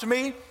bow to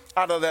me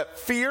out of that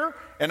fear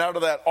and out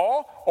of that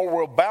awe, or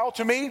will bow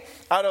to me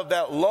out of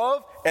that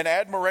love and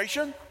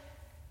admiration.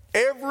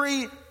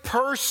 Every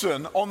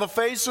person on the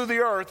face of the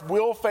earth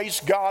will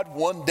face God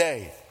one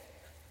day.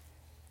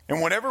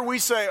 And whenever we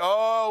say,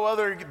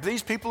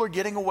 these people are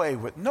getting away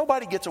with,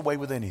 nobody gets away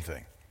with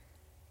anything.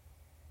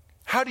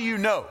 How do you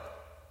know?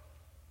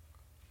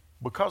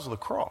 because of the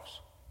cross.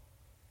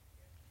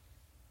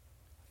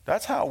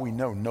 That's how we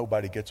know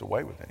nobody gets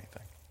away with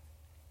anything.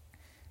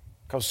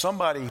 Because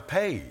somebody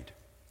paid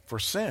for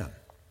sin.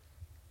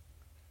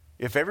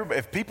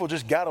 If people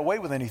just got away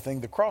with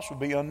anything, the cross would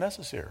be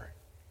unnecessary.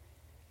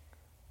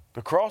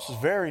 The cross is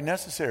very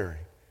necessary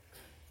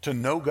to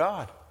know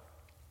God,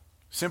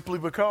 simply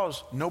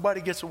because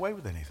nobody gets away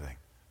with anything.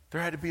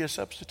 There had to be a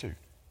substitute,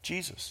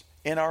 Jesus,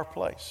 in our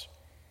place.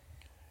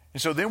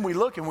 And so then we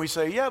look and we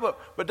say, yeah,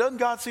 but doesn't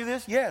God see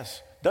this?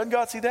 Yes. Doesn't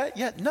God see that?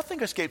 Yeah.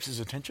 Nothing escapes his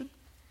attention.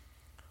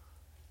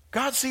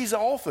 God sees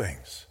all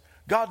things.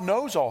 God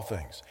knows all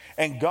things.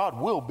 And God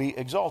will be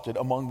exalted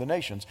among the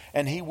nations.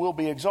 And he will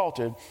be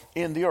exalted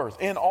in the earth,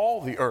 in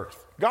all the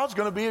earth. God's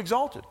going to be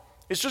exalted.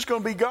 It's just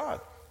going to be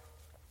God.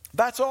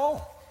 That's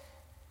all.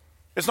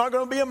 It's not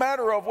going to be a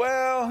matter of,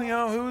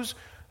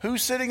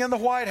 who's sitting in the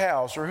White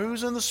House or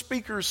who's in the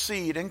speaker's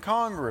seat in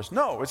Congress.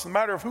 No, it's a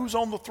matter of who's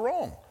on the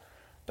throne.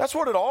 That's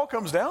what it all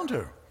comes down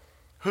to.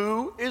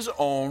 Who is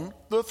on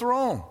the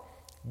throne?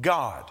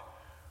 God.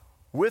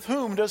 With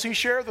whom does he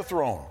share the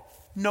throne?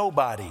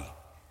 Nobody.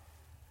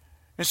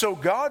 And so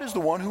God is the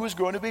one who is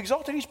going to be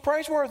exalted. He's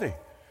praiseworthy.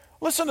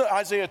 Listen to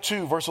Isaiah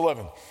 2, verse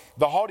 11.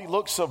 The haughty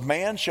looks of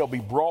man shall be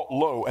brought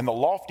low, and the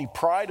lofty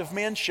pride of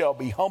men shall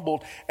be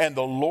humbled, and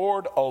the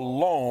Lord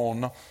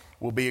alone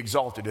will be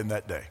exalted in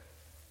that day.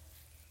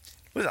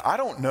 Listen, I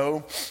don't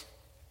know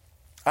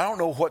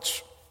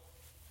what's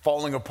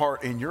falling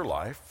apart in your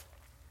life.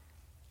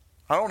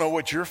 I don't know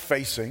what you're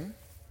facing.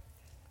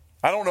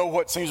 I don't know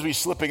what seems to be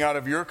slipping out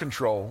of your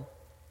control.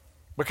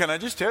 But can I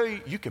just tell you,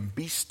 you can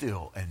be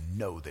still and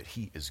know that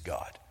he is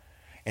God.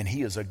 And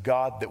he is a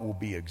God that will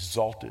be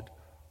exalted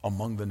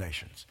among the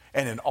nations.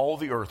 And in all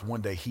the earth,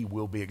 one day he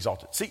will be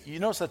exalted. See, you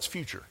notice that's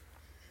future.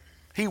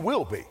 He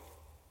will be.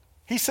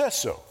 He says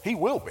so. He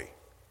will be.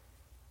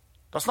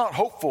 That's not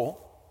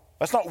hopeful.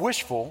 That's not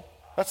wishful.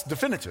 That's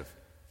definitive.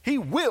 He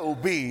will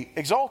be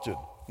exalted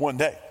one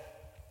day.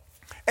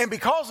 And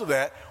because of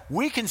that,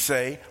 we can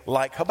say,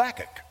 like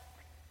Habakkuk.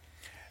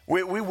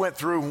 We went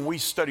through, when we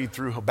studied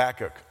through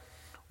Habakkuk,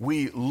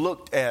 we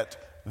looked at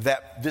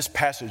this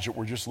passage that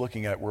we're just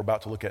looking at, we're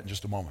about to look at in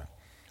just a moment.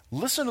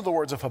 Listen to the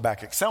words of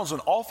Habakkuk. Sounds an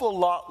awful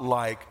lot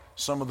like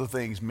some of the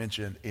things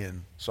mentioned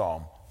in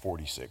Psalm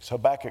 46.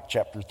 Habakkuk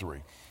chapter 3,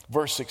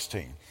 verse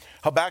 16.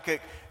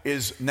 Habakkuk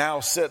is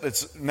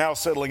it's now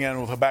settling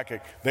in with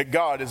Habakkuk that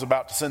God is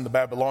about to send the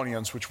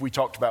Babylonians, which we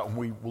talked about when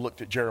we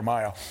looked at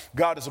Jeremiah.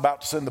 God is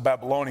about to send the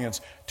Babylonians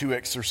to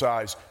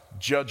exercise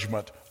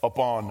judgment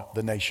upon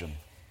the nation.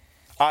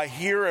 I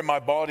hear and my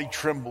body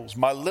trembles.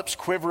 My lips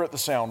quiver at the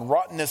sound.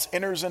 Rottenness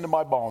enters into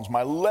my bones.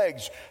 My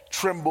legs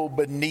tremble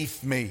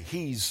beneath me.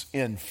 He's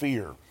in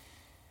fear.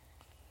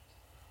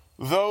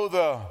 Though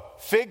the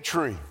fig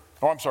tree,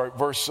 back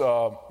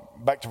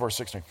to verse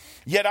 16.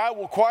 Yet I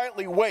will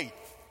quietly wait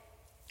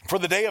for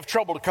the day of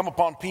trouble to come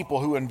upon people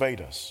who invade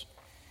us.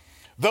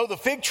 Though the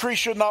fig tree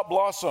should not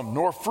blossom,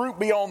 nor fruit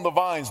be on the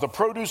vines, the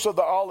produce of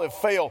the olive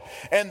fail,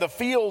 and the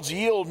fields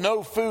yield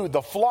no food,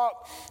 the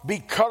flock be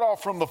cut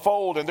off from the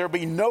fold, and there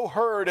be no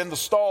herd in the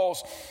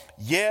stalls,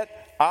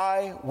 yet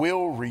I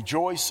will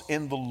rejoice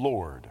in the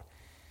Lord.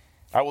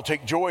 I will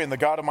take joy in the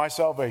God of my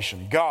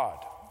salvation.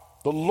 God,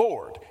 the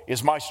Lord,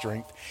 is my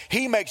strength.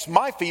 He makes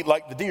my feet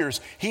like the deer's.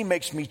 He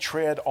makes me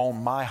tread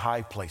on my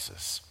high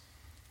places.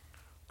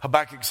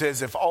 Habakkuk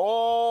says, if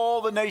all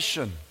the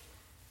nation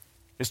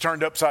is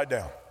turned upside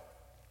down,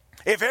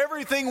 if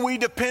everything we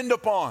depend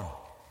upon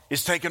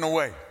is taken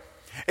away,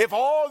 if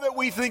all that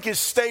we think is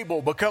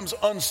stable becomes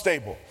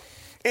unstable,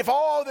 if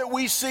all that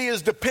we see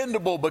as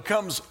dependable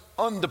becomes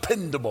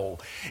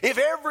undependable, if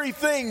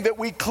everything that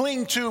we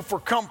cling to for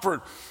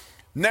comfort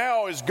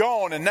now is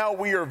gone and now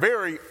we are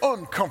very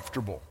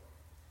uncomfortable,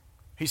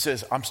 he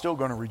says, I'm still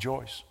going to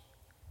rejoice.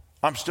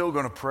 I'm still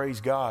going to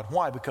praise God.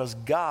 Why? Because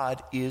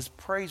God is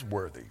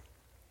praiseworthy.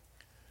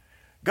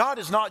 God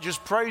is not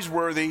just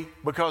praiseworthy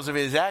because of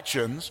his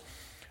actions.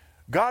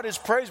 God is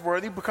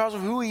praiseworthy because of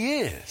who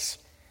he is.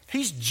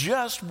 He's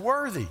just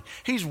worthy.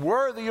 He's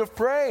worthy of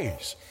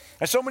praise.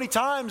 And so many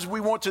times we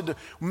want to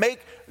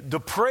make the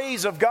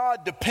praise of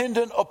God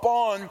dependent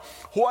upon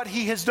what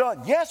he has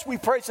done. Yes, we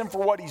praise him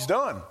for what he's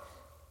done.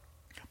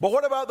 But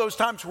what about those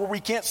times where we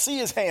can't see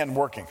his hand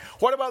working?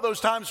 What about those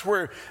times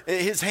where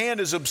his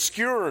hand is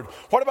obscured?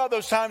 What about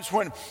those times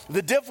when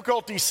the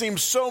difficulty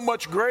seems so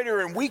much greater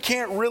and we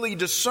can't really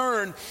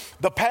discern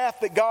the path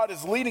that God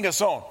is leading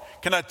us on?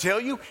 Can I tell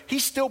you,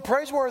 he's still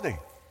praiseworthy.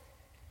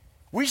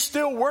 We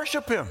still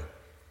worship him.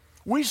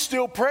 We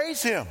still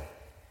praise him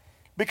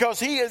because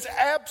he is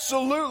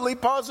absolutely,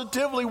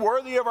 positively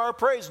worthy of our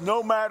praise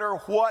no matter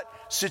what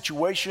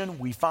situation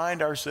we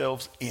find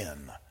ourselves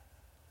in.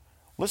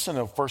 Listen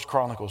to 1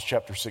 Chronicles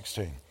chapter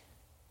 16.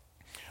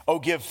 Oh,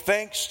 give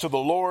thanks to the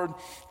Lord.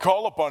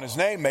 Call upon his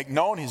name. Make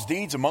known his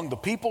deeds among the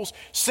peoples.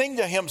 Sing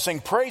to him. Sing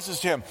praises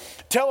to him.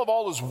 Tell of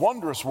all his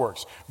wondrous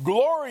works.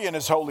 Glory in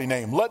his holy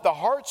name. Let the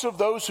hearts of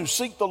those who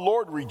seek the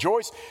Lord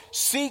rejoice.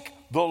 Seek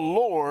the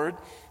Lord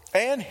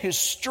and his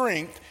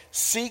strength.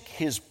 Seek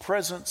his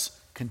presence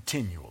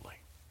continually.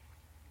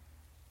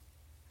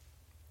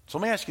 So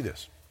let me ask you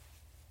this,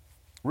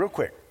 real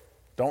quick.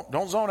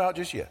 Don't zone out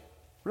just yet.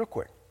 Real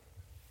quick.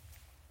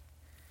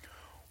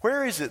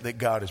 Where is it that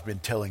God has been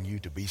telling you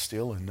to be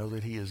still and know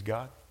that He is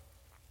God?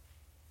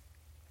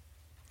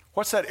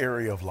 What's that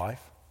area of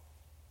life?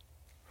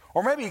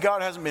 Or maybe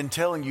God hasn't been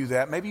telling you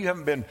that. Maybe you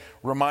haven't been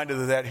reminded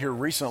of that here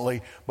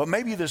recently, but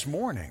maybe this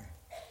morning.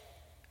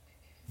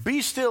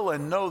 Be still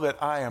and know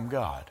that I am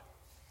God.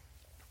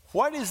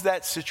 What is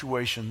that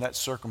situation, that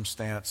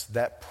circumstance,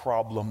 that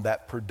problem,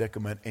 that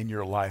predicament in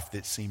your life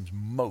that seems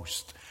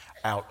most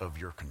out of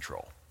your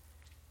control?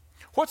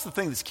 What's the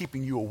thing that's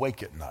keeping you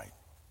awake at night?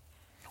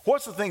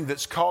 What's the thing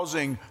that's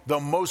causing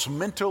the most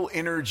mental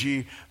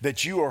energy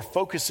that you are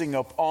focusing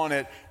up on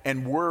it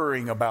and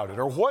worrying about it?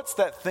 Or what's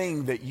that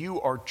thing that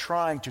you are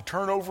trying to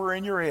turn over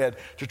in your head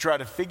to try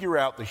to figure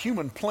out the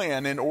human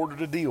plan in order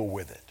to deal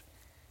with it?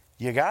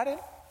 You got it?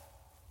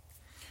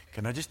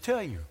 Can I just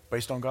tell you,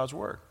 based on God's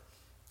word?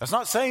 That's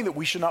not saying that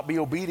we should not be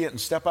obedient and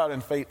step out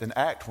in faith and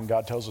act when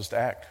God tells us to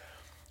act.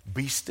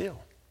 Be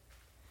still.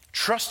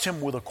 Trust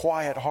Him with a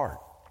quiet heart.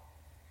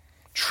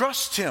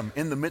 Trust Him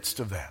in the midst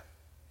of that.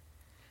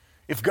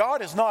 If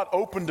God has not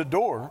opened a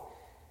door,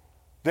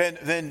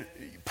 then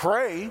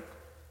pray,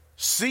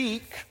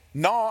 seek,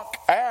 knock,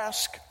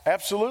 ask,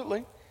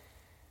 absolutely,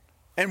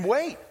 and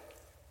wait.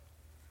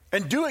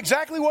 And do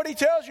exactly what He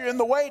tells you in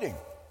the waiting.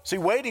 See,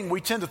 waiting, we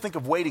tend to think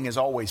of waiting as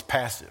always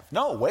passive.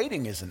 No,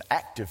 waiting is an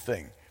active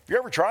thing. Have you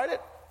ever tried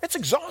it? It's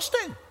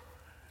exhausting.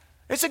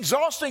 It's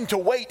exhausting to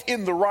wait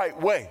in the right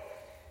way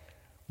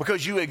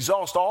because you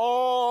exhaust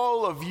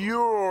all of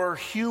your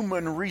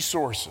human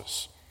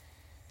resources.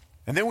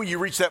 And then when you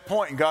reach that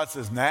point and God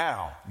says,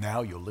 now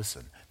you'll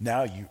listen.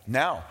 Now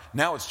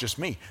it's just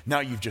me.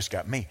 Now you've just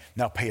got me.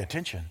 Now pay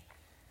attention.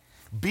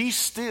 Be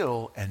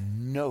still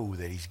and know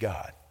that He's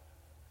God.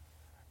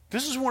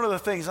 This is one of the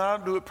things, and I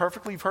don't do it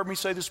perfectly. You've heard me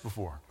say this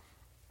before.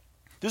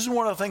 This is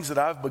one of the things that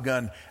I've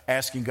begun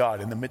asking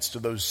God in the midst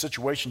of those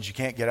situations you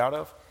can't get out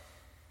of.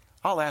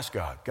 I'll ask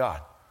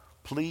God,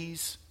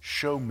 please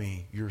show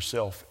me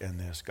yourself in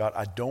this. God,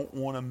 I don't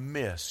want to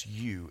miss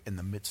you in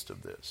the midst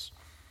of this.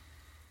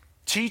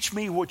 Teach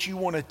me what you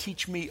want to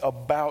teach me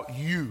about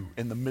you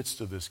in the midst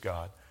of this,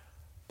 God.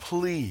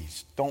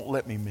 Please don't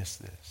let me miss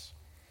this.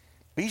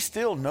 Be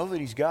still, know that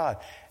He's God,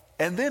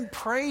 and then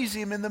praise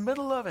Him in the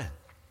middle of it.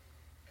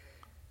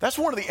 That's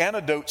one of the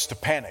antidotes to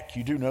panic.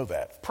 You do know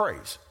that.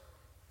 Praise.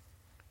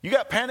 You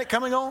got panic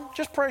coming on?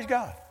 Just praise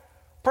God.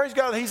 Praise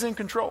God that He's in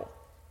control.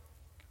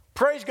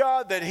 Praise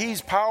God that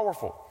He's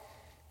powerful.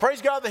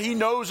 Praise God that He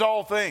knows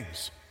all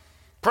things.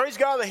 Praise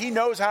God that He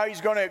knows how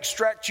He's going to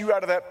extract you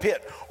out of that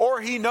pit.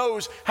 Or He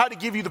knows how to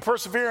give you the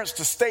perseverance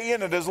to stay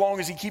in it as long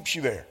as He keeps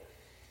you there.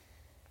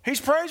 He's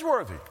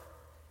praiseworthy.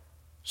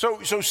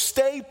 So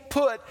stay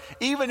put,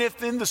 even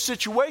if in the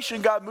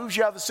situation, God moves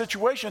you out of the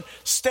situation,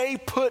 stay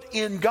put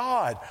in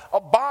God.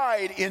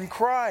 Abide in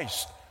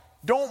Christ.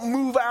 Don't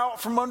move out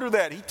from under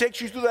that. He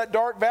takes you through that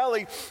dark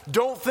valley.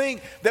 Don't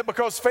think that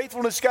because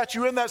faithfulness got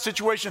you in that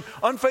situation,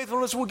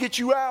 unfaithfulness will get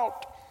you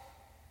out.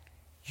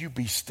 You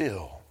be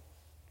still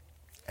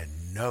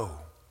and know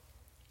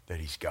that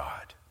He's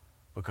God,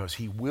 because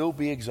He will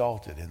be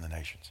exalted in the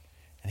nations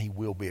and He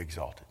will be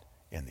exalted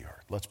in the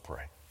earth. Let's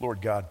pray.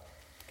 Lord God,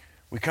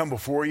 we come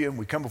before You, and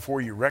we come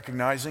before You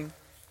recognizing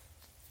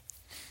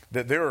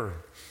that there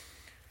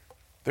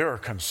are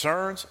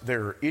concerns,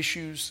 there are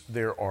issues,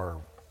 there are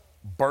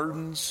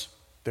burdens,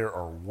 there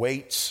are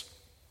weights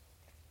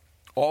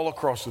all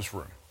across this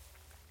room.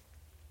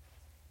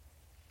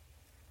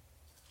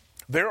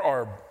 There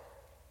are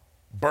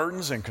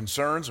burdens and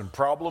concerns and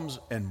problems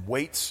and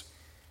weights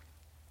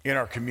in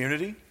our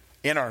community,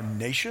 in our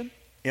nation,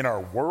 in our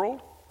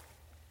world.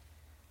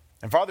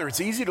 And Father, it's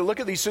easy to look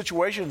at these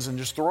situations and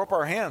just throw up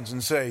our hands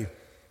and say,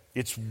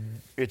 it's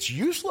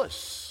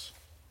useless.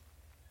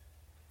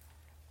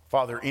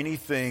 Father,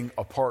 anything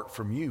apart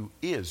from You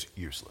is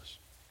useless.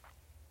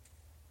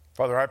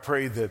 Father, I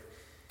pray that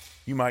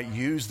You might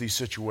use these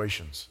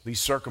situations,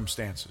 these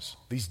circumstances,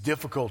 these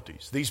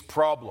difficulties, these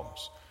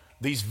problems,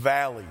 these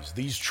valleys,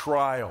 these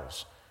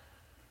trials,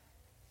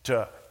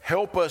 to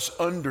help us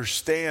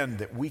understand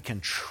that we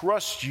can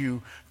trust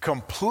You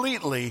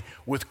completely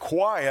with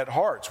quiet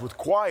hearts, with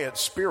quiet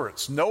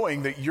spirits,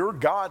 knowing that You're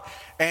God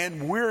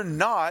and we're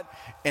not,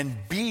 and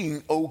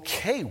being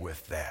okay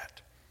with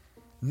that.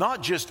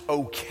 Not just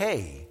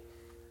okay,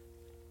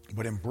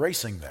 but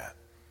embracing that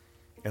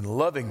and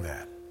loving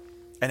that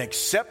and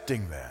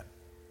accepting that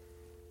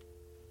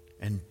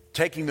and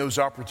taking those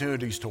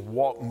opportunities to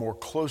walk more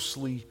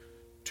closely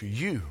to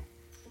You,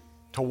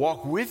 to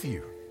walk with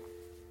You,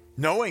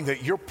 knowing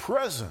that You're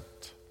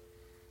present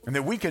and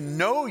that we can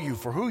know You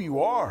for who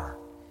You are.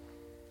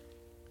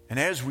 And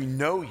as we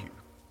know You,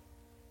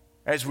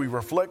 as we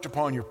reflect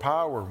upon Your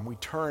power and we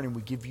turn and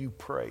we give You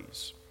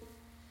praise,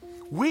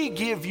 we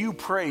give You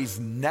praise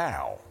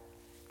now.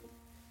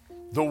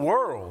 The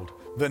world,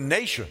 the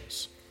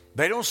nations,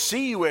 they don't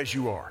see You as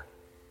You are.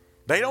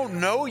 They don't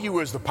know You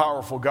as the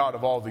powerful God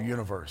of all the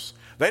universe.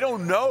 They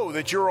don't know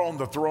that You're on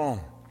the throne.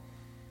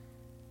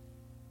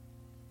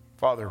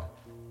 Father,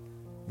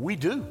 We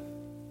do.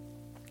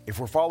 If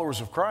we're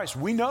followers of Christ,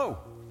 we know.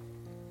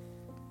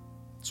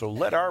 So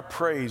let our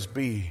praise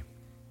be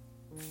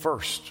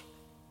first.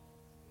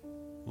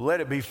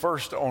 Let it be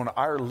first on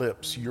our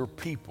lips, your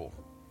people.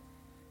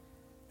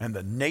 And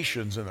the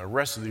nations and the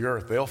rest of the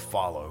earth, they'll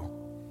follow.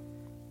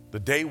 The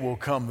day will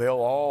come, they'll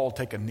all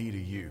take a knee to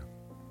you.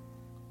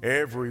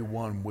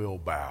 Everyone will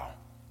bow.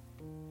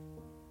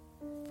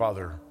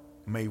 Father,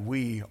 may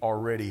we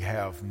already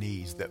have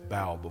knees that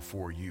bow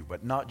before you,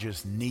 but not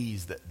just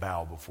knees that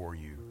bow before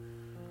you.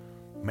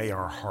 May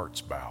our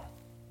hearts bow.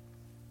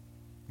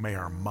 May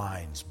our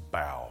minds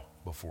bow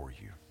before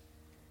you.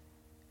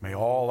 May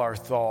all our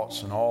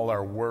thoughts and all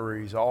our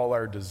worries, all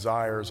our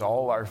desires,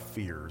 all our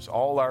fears,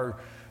 all our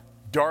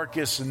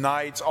darkest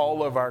nights,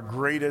 all of our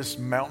greatest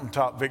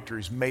mountaintop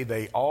victories, may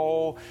they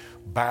all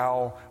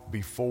bow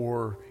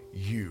before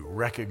you,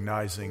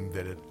 recognizing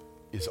that it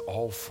is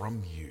all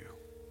from you.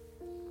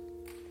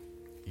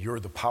 You're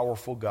the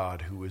powerful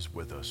God who is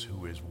with us,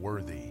 who is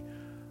worthy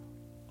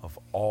of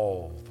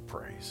all the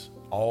praise,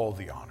 all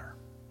the honor,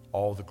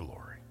 all the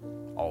glory,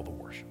 all the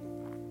worship.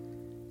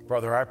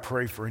 Brother, I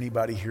pray for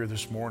anybody here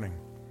this morning.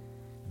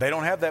 They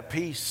don't have that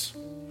peace.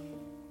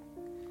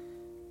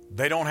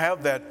 They don't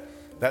have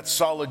that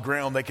solid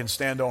ground they can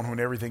stand on when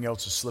everything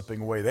else is slipping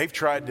away. They've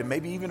tried to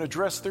maybe even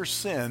address their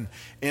sin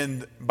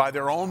by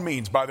their own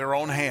means, by their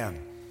own hand.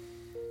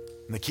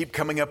 And they keep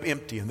coming up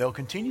empty, and they'll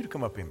continue to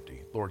come up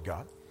empty, Lord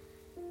God,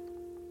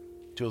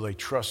 till they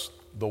trust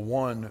the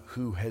one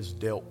who has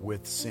dealt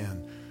with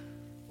sin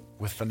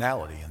with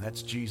finality, and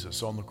that's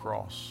Jesus on the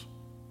cross.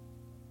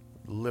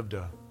 Lived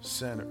a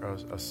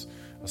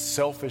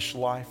selfish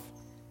life,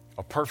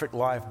 a perfect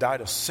life,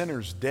 died a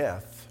sinner's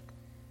death.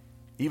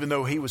 Even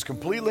though he was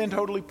completely and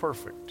totally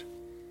perfect,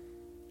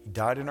 he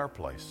died in our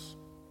place,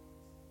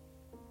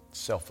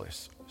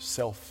 selflessly,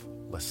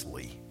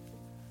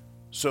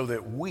 so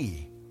that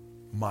we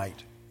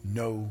might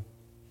know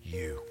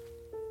you.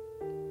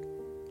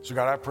 So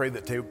God, I pray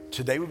that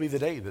today would be the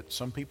day that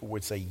some people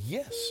would say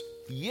yes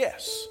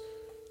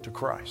to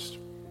Christ,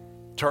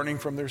 turning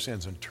from their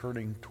sins and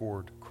turning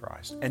toward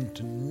Christ, and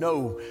to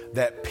know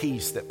that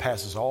peace that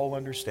passes all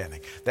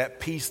understanding, that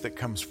peace that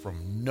comes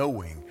from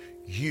knowing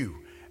you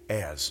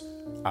as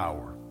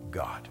our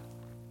God.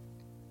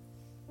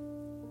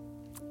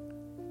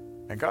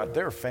 And God,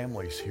 there are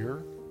families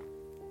here,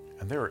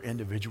 and there are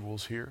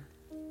individuals here.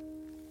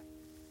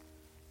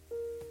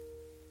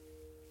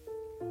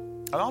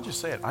 And I'll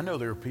just say it. I know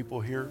there are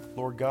people here,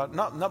 Lord God,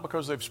 not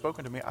because they've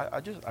spoken to me.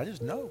 I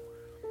just know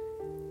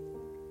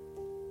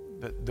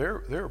that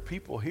there are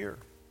people here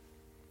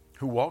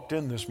who walked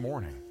in this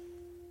morning,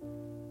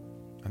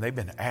 and they've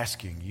been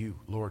asking you,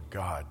 Lord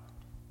God,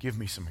 give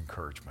me some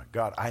encouragement.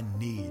 God, I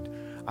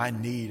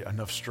need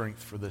enough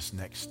strength for this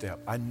next step.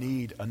 I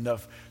need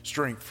enough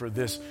strength for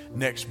this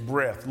next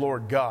breath.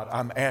 Lord God,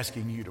 I'm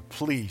asking you to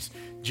please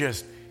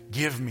just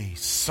give me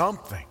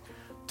something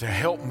to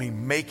help me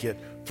make it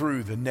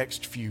through the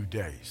next few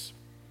days.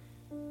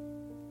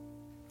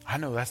 I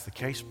know that's the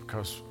case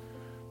because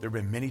there have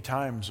been many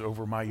times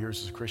over my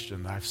years as a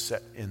Christian that I've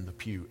sat in the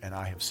pew and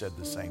I have said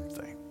the same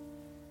thing.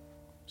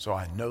 So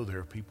I know there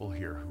are people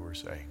here who are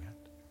saying it.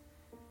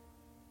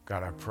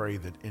 God, I pray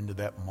that into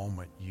that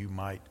moment you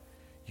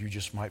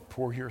just might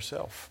pour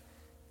yourself,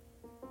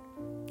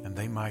 and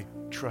they might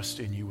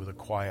trust in you with a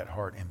quiet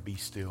heart and be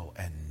still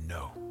and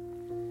know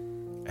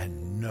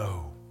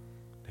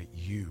that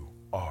you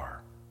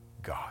are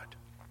God.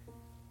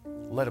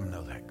 Let them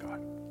know that,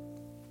 God.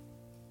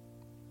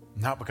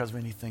 Not because of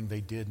anything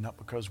they did, not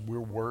because we're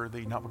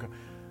worthy,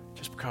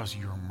 just because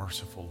you're a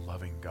merciful,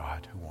 loving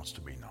God who wants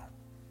to be known.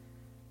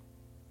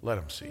 Let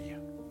them see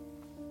you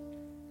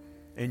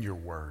in your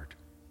word.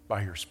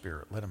 By your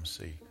Spirit, let them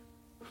see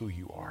who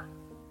you are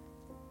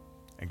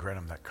and grant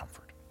them that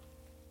comfort.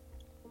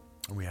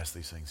 And we ask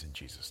these things in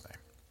Jesus' name.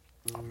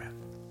 Amen.